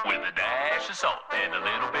 With a dash of salt and a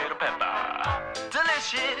little bit of pepper.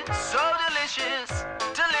 Delicious, so delicious,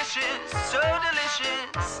 delicious, so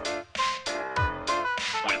delicious.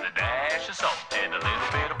 With a dash of salt and a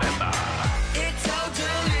little bit of pepper. It's so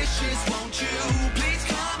delicious, won't you please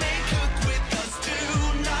come and cook with us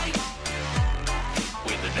tonight?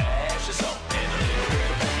 With a dash of salt and a little bit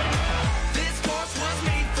of pepper. This course was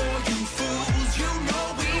made for you fools. You know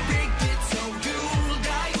we rigged it so you'll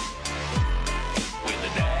die. With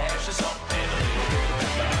a dash of salt and a little bit of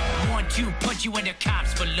pepper. 1, 2, put you in the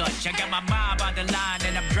cops for lunch. I got my mob on the line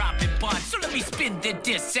and I'm dropping buns. So let me spin the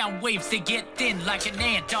disc. Sound waves to get thin like an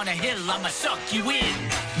ant on a hill. I'ma suck you in.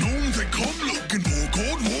 Gnomes they come looking for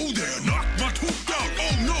gold. Whoa there, knock my tooth out.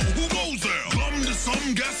 Oh no, who goes there? Glum to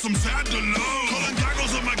some, guess some sad to love. Calling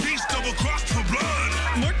gaggles of my geese, double crossed for blood.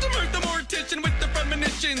 The mortician with the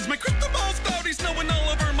premonitions. My crystal ball's cloudy, snowing all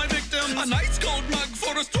over my victim. A nice cold mug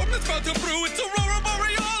for a storm that's about to brew. It's Aurora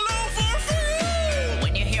Boreal over for you.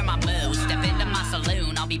 When you hear my moves, step into my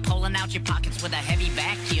saloon. I'll be pulling out your pockets with a heavy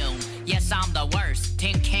vacuum. Yes, I'm the worst.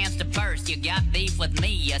 10 cans to burst. You got beef with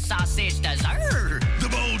me, a sausage dessert. The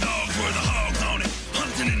bulldogs were the hogs on it,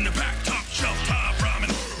 hunting in the back, top shelf, top ramen.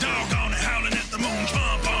 Dog on it, howling at the moon,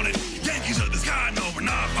 trump on it. Yankees of the sky, no, we're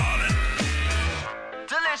not falling.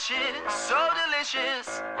 Delicious, so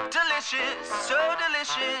delicious, delicious, so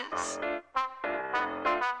delicious.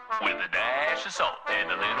 With a dash of salt and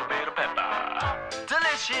a little bit of pepper.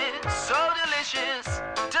 Delicious, so delicious,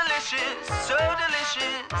 delicious, so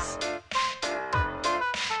delicious.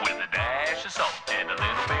 With a dash of salt and a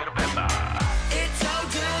little bit of pepper. It's so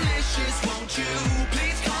delicious, won't you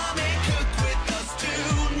please come and cook with us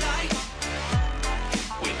tonight?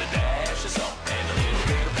 With a dash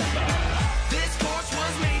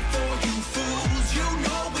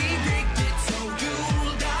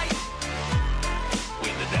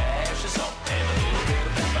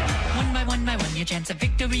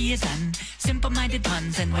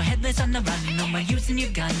puns and we're headless on the run. No more using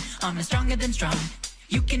your gun, armor stronger than strong.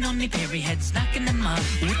 You can only parry heads, knocking them off.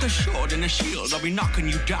 With a sword and a shield, I'll be knocking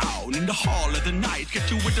you down. In the hall of the night, get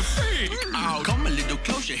you with the freak out. Come a little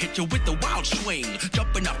closer, hit you with the wild swing.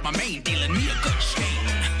 Jumping off my mane, dealing me a good sting.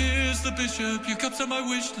 Here's the bishop, your cups on my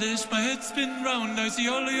wish list. My head spin round, I see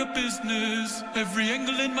all of your business. Every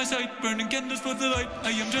angle in my sight, burning candles for the light.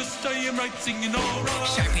 I am right, singing alright.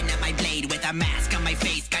 Sharpen up my blade with a mask on my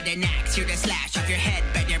face. Got an axe here to slash off your head,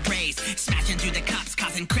 better brace. Smashing through the cups,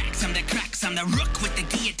 causing cracks. I'm the cracks, I'm the rook with the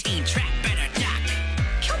guillotine trap, better duck.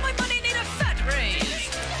 Kill my money, need a fat raise.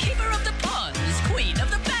 Keeper of the puns, queen of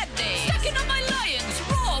the bad days. Stacking up my lions,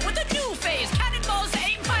 roar with a new phase. Cannonballs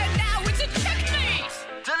aim fire, now it's a checkmate.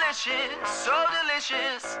 Delicious, so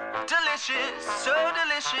delicious, delicious, so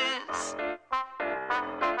delicious.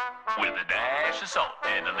 With a dash of salt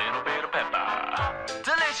and a little bit of pepper.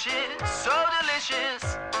 Delicious, so delicious,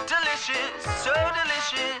 delicious, so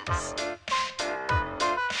delicious.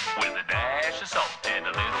 With a dash of salt and a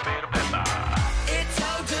little bit of pepper. It's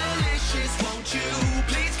so delicious, won't you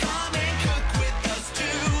please come and cook with us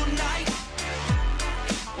tonight?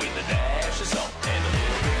 With a dash of salt and a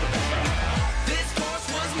little bit of pepper. This course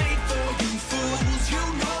was made for you fools. You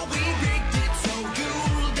know we rigged it so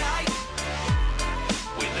you'll die.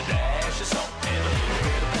 With a dash of salt and a little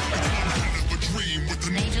bit of pepper. Kind of a dream with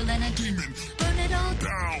an Angel and a demon. burn it all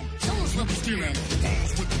Down. souls will be stealing.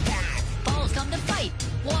 Balls with the fire. Balls come to fight.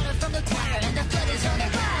 Water from the choir and the flood is on the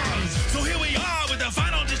rise. So here we are with the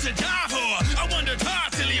final dish to die for. I wonder,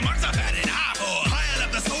 toss silly marks I've had an eye for. Pile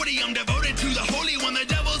up the sodium devoted to the holy one. The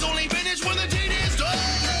devil's only finished when the deed is done.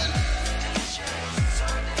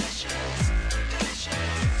 So delicious,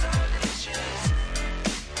 delicious, so delicious.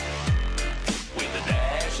 With a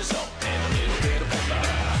dash of salt and a little bit of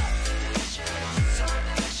pepper. Delicious, so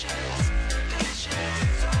delicious, delicious,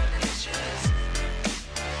 so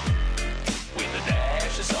delicious. With a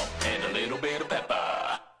dash of salt and a little bit of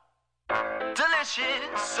pepper.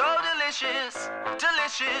 Delicious, so delicious,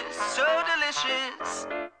 delicious, so delicious.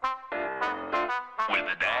 With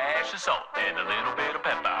a dash of salt and a little bit of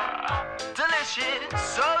pepper. Delicious,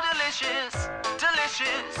 so delicious,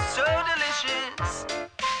 delicious, so delicious.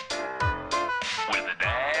 With a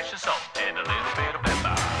dash of salt and a little bit of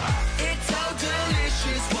pepper. It's so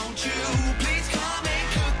delicious, won't you please come and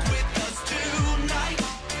cook with us tonight?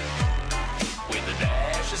 With a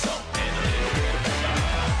dash of salt and a little bit of pepper.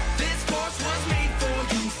 This course was made for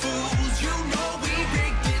you fools. You know we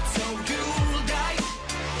rigged it so you'll die.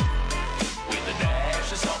 With a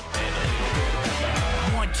dash of salt and a little bit of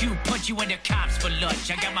pepper. 1-2 punch you in the cops for lunch.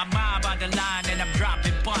 I got my mob on the line and I'm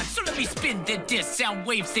dropping buns. So let me spin the disc. Sound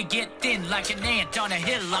waves to get thin like an ant on a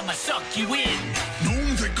hill. I'ma suck you in.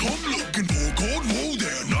 Gnomes they come looking for gold. Whoa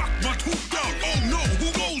there, knock my tooth out. Oh no,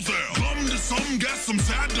 who goes there? Glum to some, guess some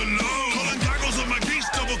sad to love. Calling gaggles of my geese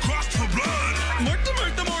double-crossed for blood.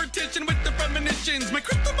 The mortician with the premonitions. My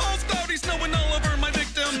crystal ball's cloudy, snowing all over my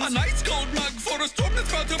victim. An ice cold mug for a storm that's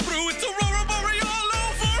about to brew. It's Aurora Boreal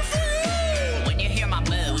over for you. When you hear my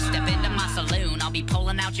moves, step into my saloon. I'll be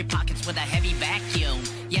pulling out your pockets with a heavy vacuum.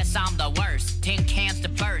 Yes, I'm the worst. 10 cans to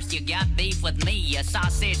burst. You got beef with me, a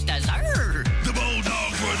sausage dessert. The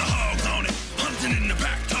bulldogs were the hogs on it. Hunting in the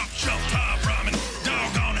back, top shelf, top ramen.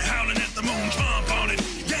 Dog on it, howling at the moon, trump on it.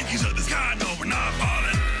 Yankees of the sky, no, we're not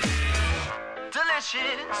falling.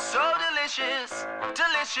 Delicious, so delicious,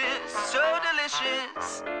 delicious, so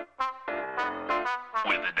delicious.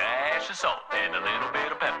 With a dash of salt and a little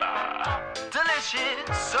bit of pepper.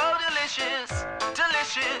 Delicious, so delicious,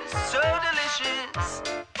 delicious, so delicious.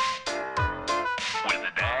 With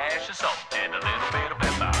a dash of salt and a little bit of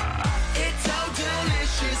pepper. It's so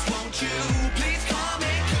delicious, won't you please come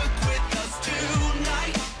and cook with us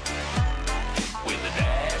tonight? With a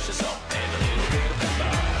dash of salt and a little bit of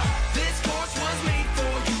pepper. This course was made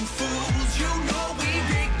for you fools. You know we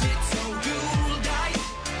rigged it so you'll die.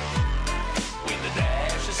 With a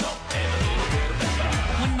dash of salt and a little bit of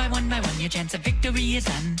pepper. One by one, your chance of victory is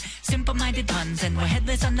done. Simple-minded puns and we're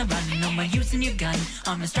headless on the run. No more using your gun,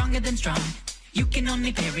 armor stronger than strong. You can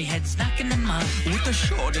only parry heads, knocking them off. With a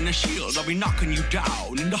sword and a shield, I'll be knocking you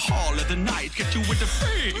down. In the hall of the night, get you with the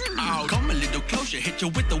freak out. Come a little closer, hit you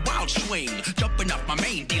with the wild swing. Jumping off my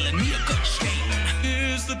mane, dealing me a good sting.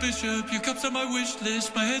 Here's the bishop, your cups on my wish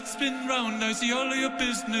list. My head spin round, I see all of your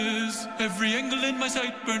business. Every angle in my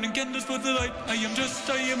sight, burning candles for the light. I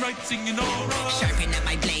am right, singing alright. Sharpen up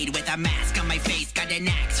my blade with a mask on my face. Got an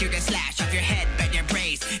axe here to slash off your head, better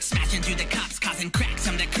brace. Smashing through the cups, causing cracks.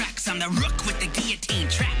 I'm the cracks, I'm the rook with the guillotine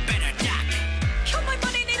trap, better duck. Kill my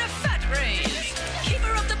money, need a fat raise.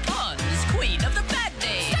 Keeper of the puns, queen of the bad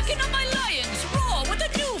days. Stacking up my lions, roar with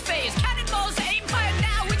a new phase. Cannonballs aim fire,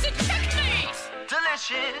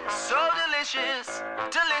 Delicious, so delicious,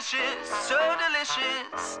 delicious, so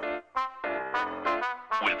delicious.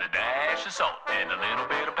 With a dash of salt and a little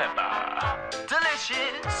bit of pepper.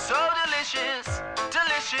 Delicious, so delicious,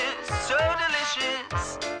 delicious, so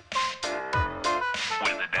delicious.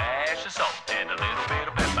 With a dash of salt and a little bit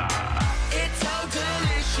of pepper. It's so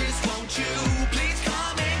delicious, won't you please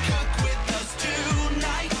come and cook with us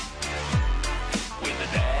tonight? With a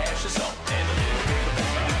dash of salt and a little bit of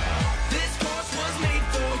pepper. This course was made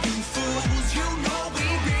for you fools. You know we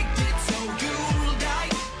rigged it so you'll die.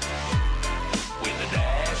 With a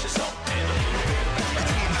dash of salt and a little bit of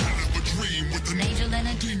pepper. A dream with An angel and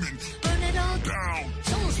a demon burn it all down.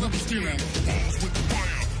 Souls will be stealing. Balls with the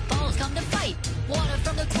fire. Balls come to fight. Water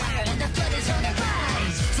from the choir and the flood is on the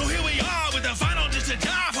rise. So here we are with the final dish to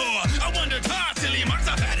die for. I wonder, toss silly marks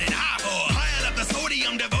I've had an eye for. Pile up the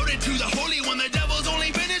sodium devoted to the holy one. The devil's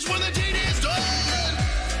only finished when the deed is done.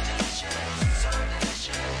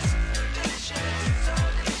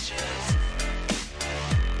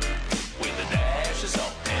 With a dash of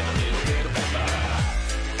salt and a little bit of pepper.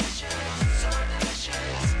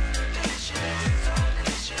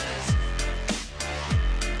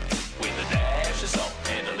 With a dash of salt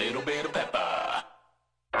and a little bit of pepper.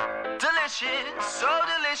 Delicious, so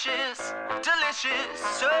delicious, delicious,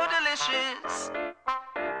 so delicious.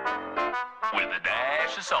 With a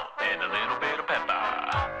dash of salt and a little bit of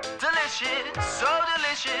pepper. Delicious, so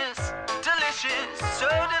delicious, delicious, so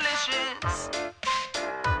delicious.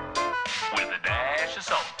 With a dash of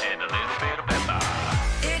salt and a little bit of pepper.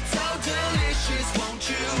 It's so delicious, won't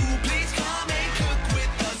you please come and cook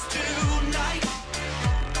with us tonight?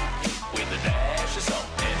 With a dash of salt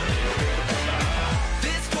and a little bit of pepper.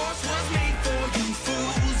 This course was made for you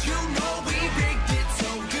fools. You know we rigged it so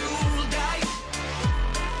you'll die.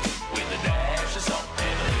 With a dash of salt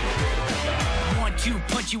and a little bit of pepper. Want to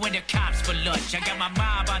put you in the cops for lunch. I got my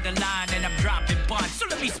mob on the line and I'm dropping buns. So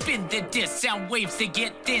let me spin the disc. Sound waves to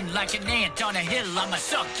get thin like an ant on a hill. I'ma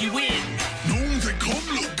suck you in. Gnomes that come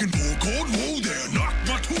looking for cold wool there. Knock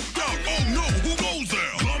my tooth out. Oh no, who goes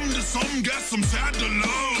there? Glum to some, got some sad to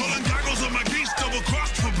love. Calling goggles of my geese double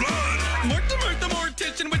crossed for blood. The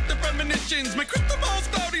mortician with the premonitions. My crystal ball's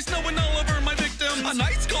cloudy, snowing all over my victims. An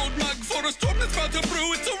ice cold mug for a storm that's about to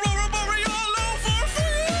brew. It's Aurora Boreal over for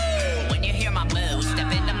you. When you hear my moves,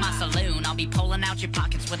 step into my saloon. I'll be pulling out your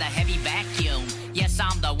pockets with a heavy vacuum. Yes,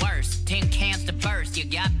 I'm the worst. 10 cans to burst. You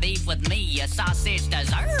got beef with me, a sausage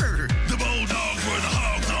dessert. The bulldogs were the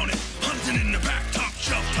hogs on it. Hunting in the back, top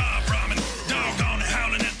shelf, top ramen. Dog on it,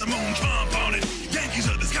 howling at the moon, trump on it. Yankees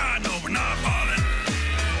of the sky, no, we're not falling.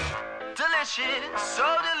 Delicious,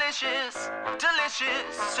 so delicious,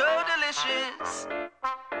 delicious, so delicious.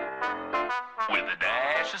 With a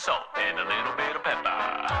dash of salt and a little bit of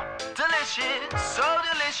pepper. Delicious, so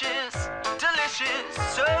delicious, delicious,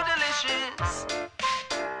 so delicious.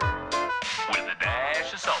 With a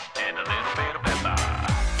dash of salt and a little bit of pepper.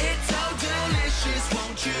 It's so delicious,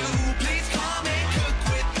 won't you please come and cook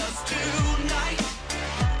with us tonight?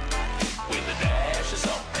 With a dash of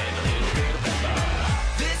salt and a little bit of pepper.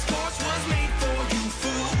 This course was made for you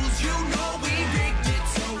fools. You know we rigged it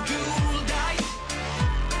so you'll die.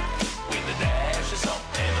 With a dash of salt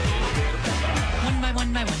and a little bit of pepper.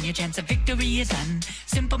 One by one, your chance of victory is on.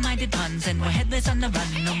 Simple-minded puns, and we're headless on the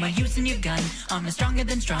run. No more using your gun, armor stronger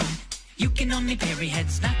than strong. You can only parry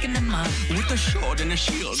heads, knocking them off. With a sword and a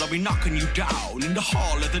shield, I'll be knocking you down. In the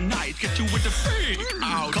hall of the night, get you with the freak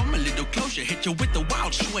out. Come a little closer, hit you with the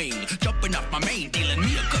wild swing. Jumping off my mane, dealing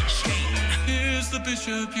me a good sting. Here's the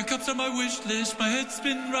bishop, your cups on my wish list. My head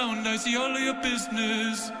spin round, I see all of your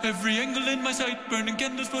business. Every angle in my sight, burning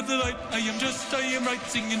candles for the light. I am right,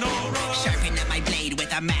 singing all right. Sharpen up my blade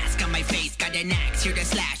with a mask on my face. Got an axe here to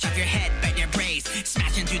slash off your head, better brace.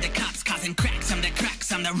 Smashing through the cups, causing cracks. I'm the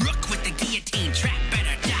crux, I'm the rook with the guillotine trap,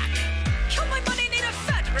 better duck. Kill my money, need a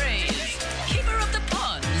fat raise. Keeper of the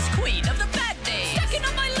puns, queen of the bad days. Stacking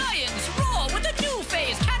up my lions, raw with a new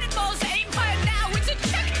phase. Cannonballs aim fire now, it's a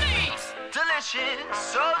checkmate. Delicious,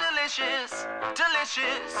 so delicious,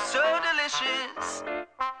 delicious, so delicious.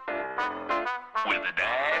 With a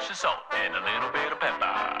dash of salt and a little bit of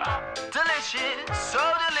pepper. Delicious, so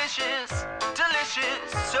delicious,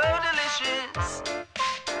 delicious, so delicious.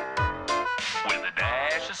 With a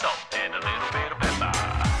dash of salt and a little bit of pepper.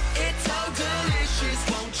 It's so delicious,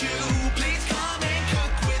 won't you please come and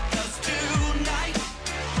cook with us tonight?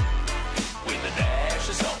 With a dash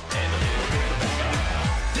of salt and a little bit of pepper.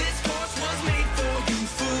 This course was made for you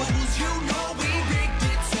fools. You know we rigged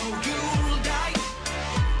it so you'll die.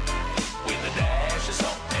 With a dash of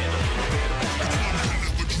salt and a little bit of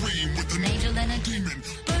pepper. A dream with An angel and a demon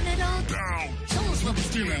burn it all down. Souls will be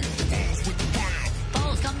stealing. Balls with the fire.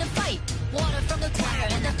 Balls come to fight. Water from the choir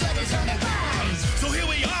and the flood is on the rise. So here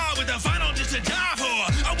we are with the final dish to die for.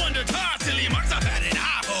 I wonder till he marks I've had an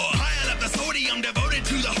eye for. High up the sodium devoted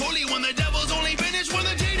to the holy one. The devil's only finished when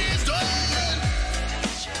the deed is done.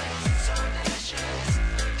 So delicious,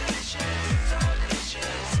 delicious, so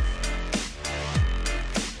delicious.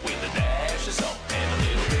 With a dash of salt and a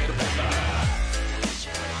little bit of pepper.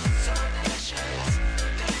 So delicious,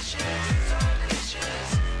 delicious, so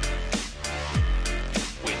delicious.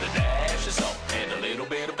 With a dash of salt and a little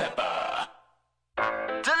bit of pepper.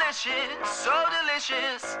 Delicious, so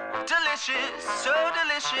delicious, delicious, so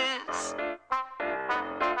delicious.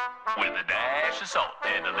 With a dash of salt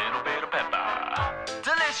and a little bit of pepper.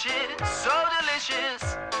 Delicious, so delicious,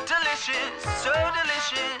 delicious, so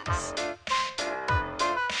delicious.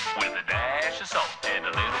 With a dash of salt and a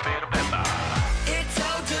little bit of pepper. It's so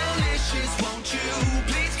delicious, won't you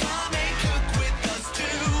please come and cook with us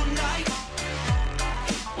tonight?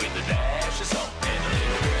 With a dash of salt and a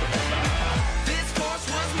little bit of pepper. This course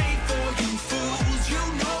was made for you fools. You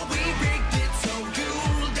know we rigged it so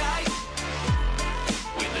you'll die.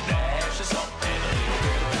 With a dash of salt and a little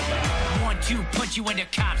bit of pepper. Want to put you in the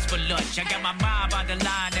cops for lunch. I got my mob on the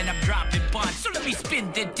line and I'm dropping buns. So let me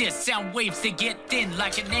spin the disc. Sound waves to get thin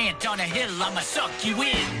like an ant on a hill. I'ma suck you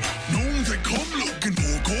in. Gnomes they come looking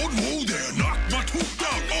for gold. Whoa there, knock my tooth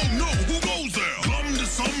out. Oh no, who goes there? Glum to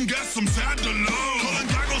some, guess some sad to love. Calling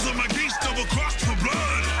goggles of my geese double-crossed for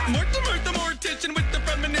blood. The mortician with the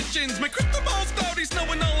premonitions. My crystal ball's cloudy,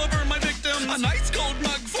 snowing all over my victims. An ice cold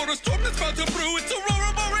mug for a storm that's about to brew. It's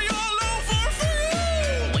Aurora Boreal over for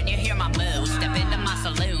you. When you hear my moves, step into my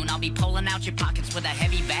saloon. I'll be pulling out your pockets with a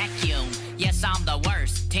heavy vacuum. Yes, I'm the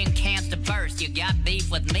worst. 10 cans to burst. You got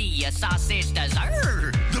beef with me, a sausage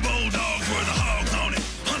dessert. The bulldogs were the hogs on it.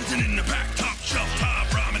 Hunting in the back, top shelf, top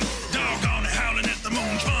ramen. Dog on it, howling at the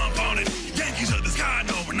moon, chomp on it. Yankees of the sky,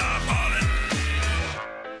 no, we're not falling.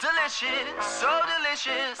 Delicious, so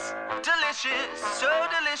delicious, delicious, so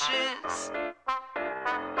delicious.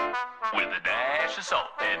 With a dash of salt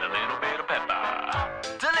and a little bit of pepper.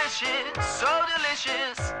 Delicious, so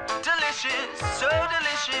delicious, delicious, so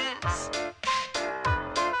delicious.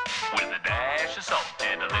 With a dash of salt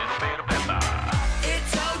and a little bit of pepper.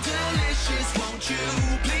 It's so delicious, won't you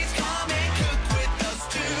please come and cook with us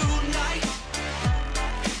tonight?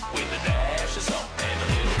 With a dash of salt and a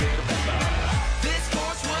little bit of pepper. This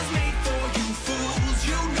course was made for you fools.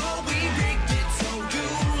 You know we rigged it so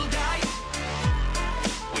you'll die.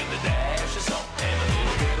 With a dash of salt and a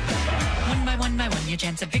little bit of pepper. One by one, your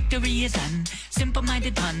chance of victory is done.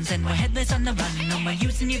 Simple-minded puns, and we're headless on the run. No more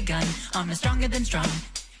using your gun, armor stronger than strong.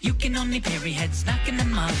 You can only parry heads, knocking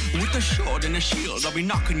them up. With a sword and a shield, I'll be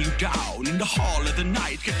knocking you down. In the hall of the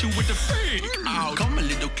night, get you with the freak out. Come a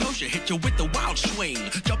little closer, hit you with the wild swing.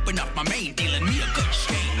 Jumping off my mane, dealing me a good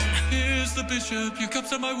sting. Here's the bishop, your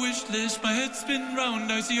cups on my wish list. My head spin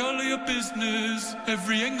round, I see all of your business.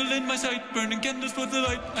 Every angle in my sight, burning candles for the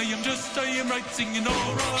light. I am right, singing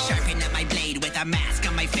all right. Sharpen up my blade with a mask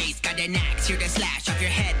on my face. Got an axe here to slash off your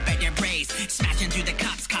head, better brace. Smashing through the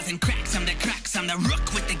cups, causing cracks. I'm the crux, I'm the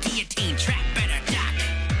rook with the guillotine trap, better duck.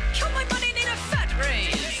 Kill my money, need a fat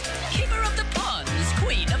raise. Keeper of the puns,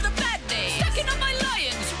 queen of the bad days. Stacking up my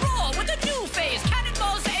lions, raw with a new phase.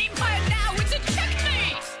 Cannonballs aim fire now, it's a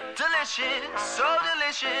checkmate. Delicious, so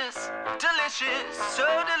delicious, delicious, so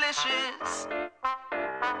delicious.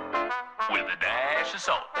 With a dash of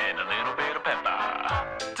salt and a little bit of pepper.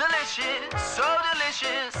 Delicious, so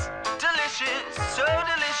delicious, delicious, so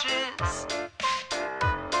delicious.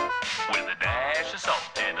 With a dash of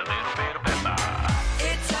salt and a little bit of pepper.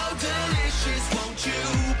 It's so delicious, won't you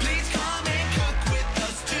please come and cook with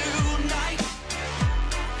us tonight?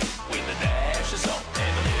 With a dash of salt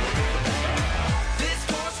and a little bit of pepper. This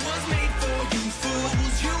course was made for you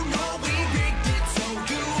fools. You know we rigged it so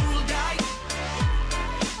you'll die.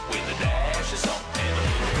 With a dash of salt and a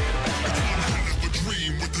little bit of pepper. A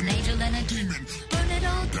dream with An angel and a demon burn it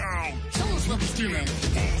all. down. Souls will be stealing.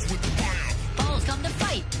 Balls with the fire. Balls come to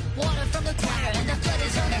fight. Water from the choir and the flood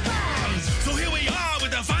is on the rise. So here we are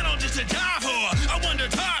with the final dish to die for. I wonder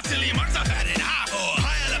till he marks I've had an eye for.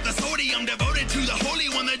 High up the sodium devoted to the holy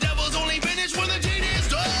one. The devil's only finished when the deed is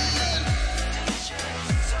done.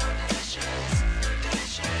 So delicious,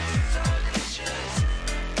 delicious, so delicious.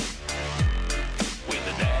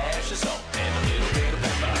 With a dash of salt and a little bit of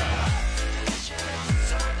pepper.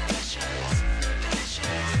 So delicious,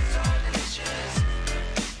 delicious, so delicious.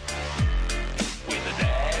 With a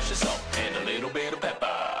dash of salt and a little bit of pepper.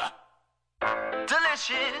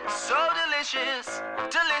 Delicious, so delicious,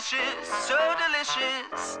 delicious, so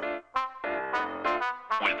delicious.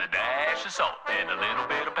 With a dash of salt and a little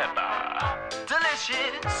bit of pepper. Delicious.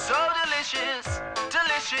 Delicious, so delicious,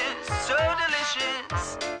 delicious, so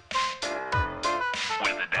delicious.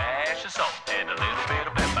 With a dash of salt and a little bit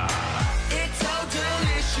of pepper. It's so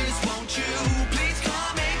delicious, won't you please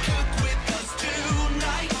come and cook with us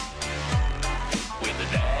tonight? With a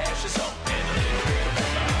dash of salt and a little bit of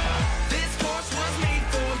pepper. This course was made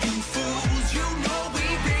for you fools. You know we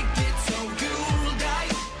rigged it so you'll die.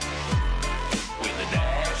 With a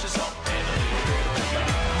dash of salt and a little bit of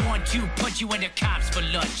pepper. Want to put you in the cops for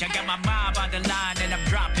lunch. I got my mob on the line and I'm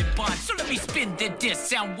dropping buns. So let me spin the disc.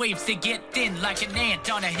 Sound waves to get thin like an ant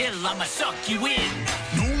on a hill. I'ma suck you in.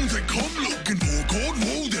 Gnomes they come looking for gold.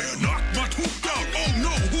 Whoa there, knock my tooth out. Oh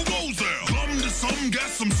no, who goes there? Glum to some, got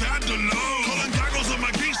some sad to love. Calling gaggles of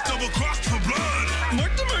my geese, double-crossed for blood.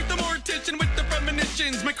 The mortician with the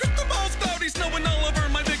premonitions. My crystal ball's cloudy, snowing all over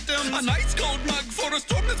my victims. A nice cold mug for a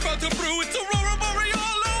storm that's about to brew. It's Aurora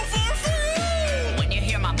Boreal over for you. When you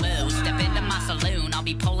hear my moves, step into my saloon. I'll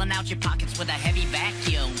be pulling out your pockets with a heavy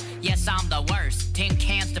vacuum. Yes, I'm the worst. 10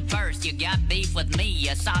 cans to burst. You got beef with me,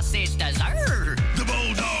 a sausage dessert. The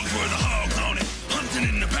bulldogs were the hogs on it. Hunting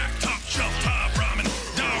in the back, top shelf, top ramen.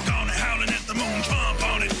 Dog on it, howling at the moon, trump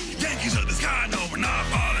on it. Yankees of the sky, no, we're not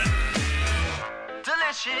falling.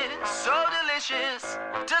 Delicious, so delicious,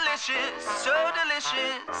 delicious, so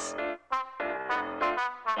delicious.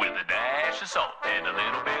 With a dash of salt and a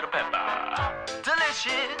little bit of pepper.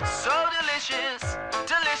 Delicious, so delicious,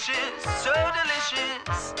 delicious, so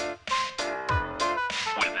delicious.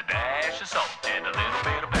 With a dash of salt and a little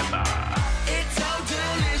bit of pepper. It's so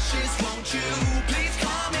delicious, won't you please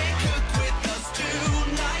come and cook with us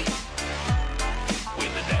tonight?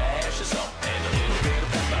 With a dash of salt and a little bit of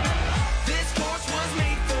pepper. This course was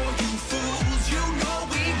made for you fools. You know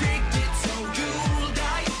we rigged it so you'll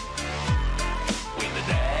die. With a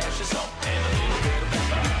dash of salt and a little bit of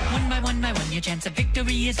pepper. One by one, your chance of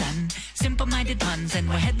victory is done. Simple-minded puns, and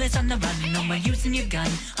we're headless on the run. No more using your gun,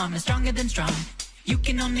 armor stronger than strong. You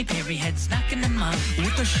can only parry heads knocking them up.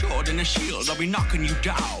 With a sword and a shield, I'll be knocking you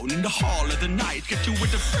down. In the hall of the night, get you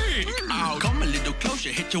with the freak out. Come a little closer,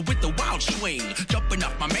 hit you with the wild swing. Jumping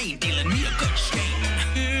off my mane, dealing me a good sting.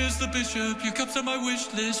 Here's the bishop, your cups on my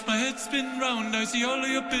wish list. My head spin round, I see all of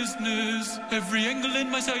your business. Every angle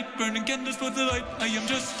in my sight, burning candles for the light. I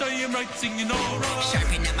am right, singing all right.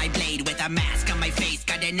 Sharpen up my blade with a mask on my face.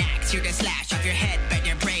 Got an axe here to slash off your head,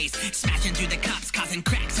 better brace. Smashing through the cups, causing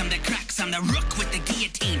cracks. I'm the crux, I'm the rook with the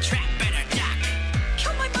guillotine trap, better duck.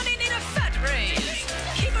 Count my money, need a fat raise.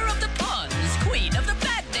 Keeper of the puns, queen of the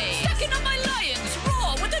bad days. Stacking on my lions,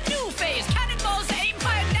 roar with a new phase. Cannonballs aim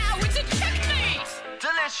fire now, it's a checkmate.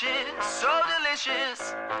 Delicious, so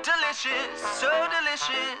delicious, delicious, so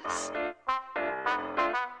delicious.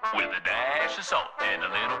 With a dash of salt and a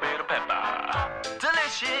little bit of pepper.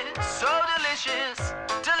 Delicious, so delicious,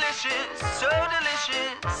 delicious, so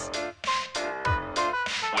delicious.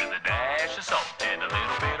 With a dash of salt and a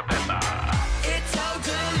little bit of pepper. It's so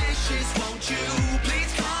delicious, won't you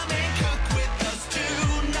please come and cook with us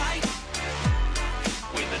tonight?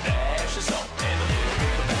 With a dash of salt and a little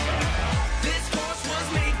bit of pepper. This course was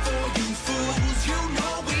made for you fools. You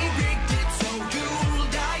know we rigged it so you'll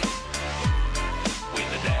die.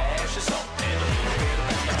 With a dash of salt and a little bit of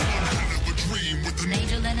pepper. Kind of a dream with an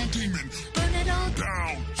Angel and a demon. burn it all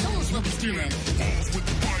Down, souls will be stealing. balls with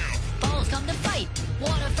the fire. Balls come to fight,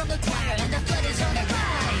 water from the choir, and the flood is on the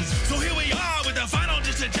rise. So here we are with the final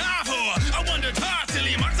dish to die for. I wonder,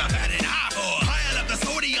 silly marks I've had an eye for. Pile up the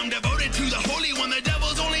sodium devoted to the holy one. The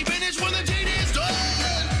devil's only finished when the deed is done.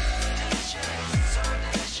 So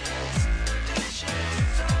delicious, delicious,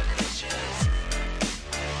 so delicious.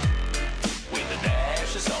 With a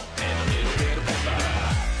dash of salt and a little bit of pepper.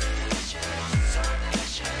 Delicious, so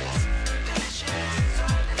delicious, delicious, so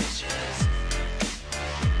delicious.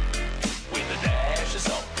 With a dash of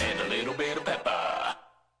salt and a little bit of pepper.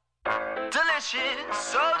 Delicious,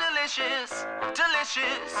 so delicious,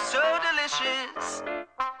 delicious, so delicious.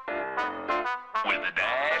 With a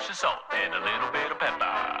dash of salt and a little bit of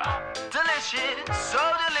pepper. Delicious, so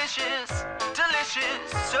delicious,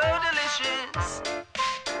 delicious, so delicious.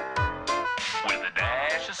 With a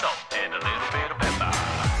dash of salt and a little bit of pepper.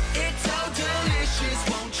 It's so delicious,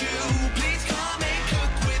 won't you please come and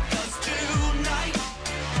cook with us tonight?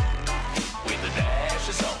 With a dash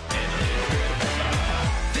of salt and a little bit of pepper.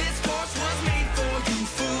 This course was made for you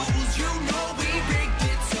fools. You know we rigged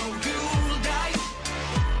it so you'll die.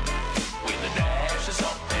 With a dash of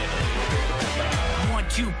salt and a little bit of pepper. Want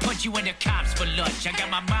to put you in the cops for lunch. I got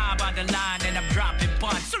my mob on the line and I'm dropping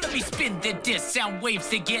buns. So let me spin the disc. Sound waves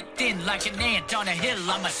to get thin like an ant on a hill.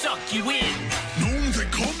 I'ma suck you in. Gnomes they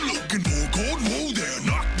come looking for gold. Whoa there,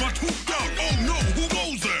 knock my tooth out. Oh no, who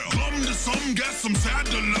goes there? Glum to some, got some sad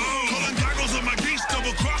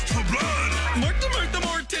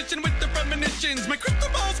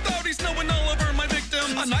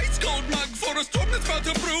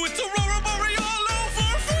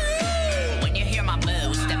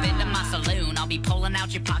pulling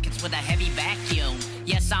out your pockets with a heavy vacuum.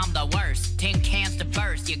 Yes, I'm the worst. 10 cans to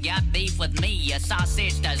burst. You got beef with me, a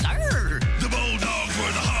sausage dessert. The bulldogs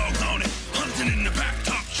were the hogs on it, hunting in the back,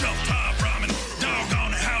 top shelf, top ramen. Dog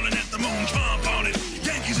on it, howling at the moon, trump on it.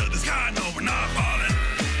 Yankees of the sky, no, we're not falling.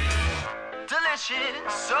 Delicious,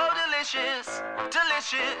 so delicious,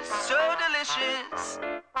 delicious, so delicious.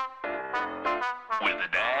 With a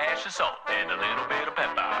dash of salt and a little bit of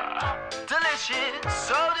pepper. Delicious,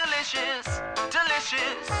 so delicious,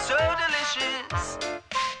 delicious, so delicious.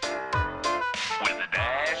 With a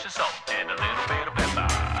dash of salt and a little bit of pepper.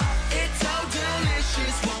 It's so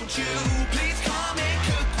delicious, won't you please come and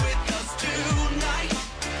cook with us tonight?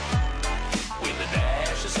 With a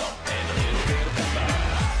dash of salt and a little bit of pepper.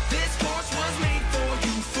 This course was made for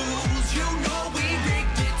you fools. You know we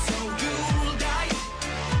rigged it so you'll die.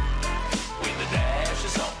 With a dash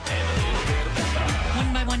of salt and a little bit of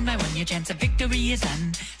pepper. One by one, your chance of victory is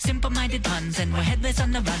done. Simple-minded puns, and we're headless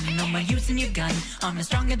on the run. No more using your gun, armor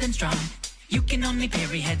stronger than strong. You can only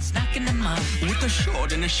parry heads, knocking them off. With a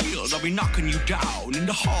sword and a shield, I'll be knocking you down. In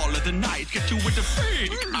the hall of the night, get you with the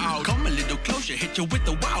freak out. Come a little closer, hit you with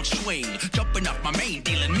the wild swing. Jumping off my mane,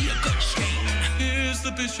 dealing me a good sting. Here's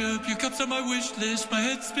the bishop, your cups on my wish list. My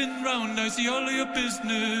head spin round, I see all of your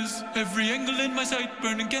business. Every angle in my sight,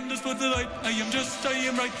 burning candles for the light. I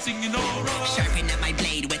am right, singing alright. Sharpen up my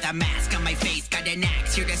blade with a mask on my face. Got an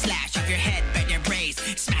axe here to slash off your head, better brace.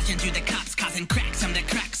 Smashing through the cups, causing cracks. I'm the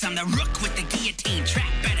crux, I'm the rook with the guillotine trap,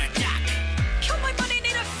 better duck. Kill my money,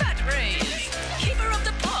 need a fat raise. Keeper of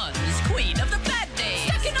the puns, queen of the bad days.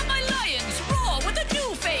 Stacking on my lions, roar with a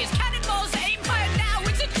new phase. Cannonballs aim fire, now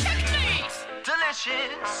it's a checkmate.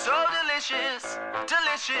 Delicious, so delicious,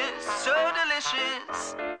 delicious, so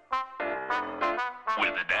delicious.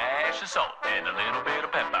 With a dash of salt and a little bit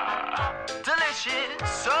of pepper. Delicious,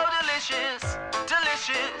 so delicious,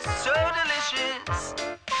 delicious, so delicious.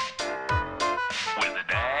 With a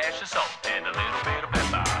dash of salt and a little bit of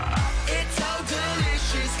pepper. It's so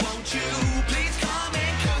delicious, won't you please come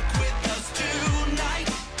and cook with us tonight?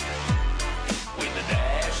 With a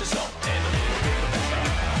dash of salt and a little bit of pepper.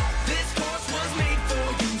 This course was made for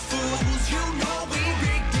you fools. You know we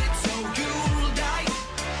rigged it so you'll die.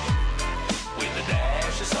 With a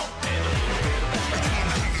dash of salt and a little bit of pepper.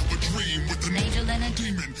 A dream with an Angel and a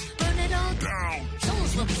demon. burn it all Down,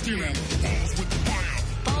 souls will be stealing. balls with the fire.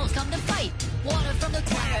 Balls come to fight. Water from the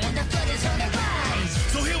choir and the flood is on the rise.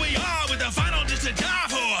 So here we are.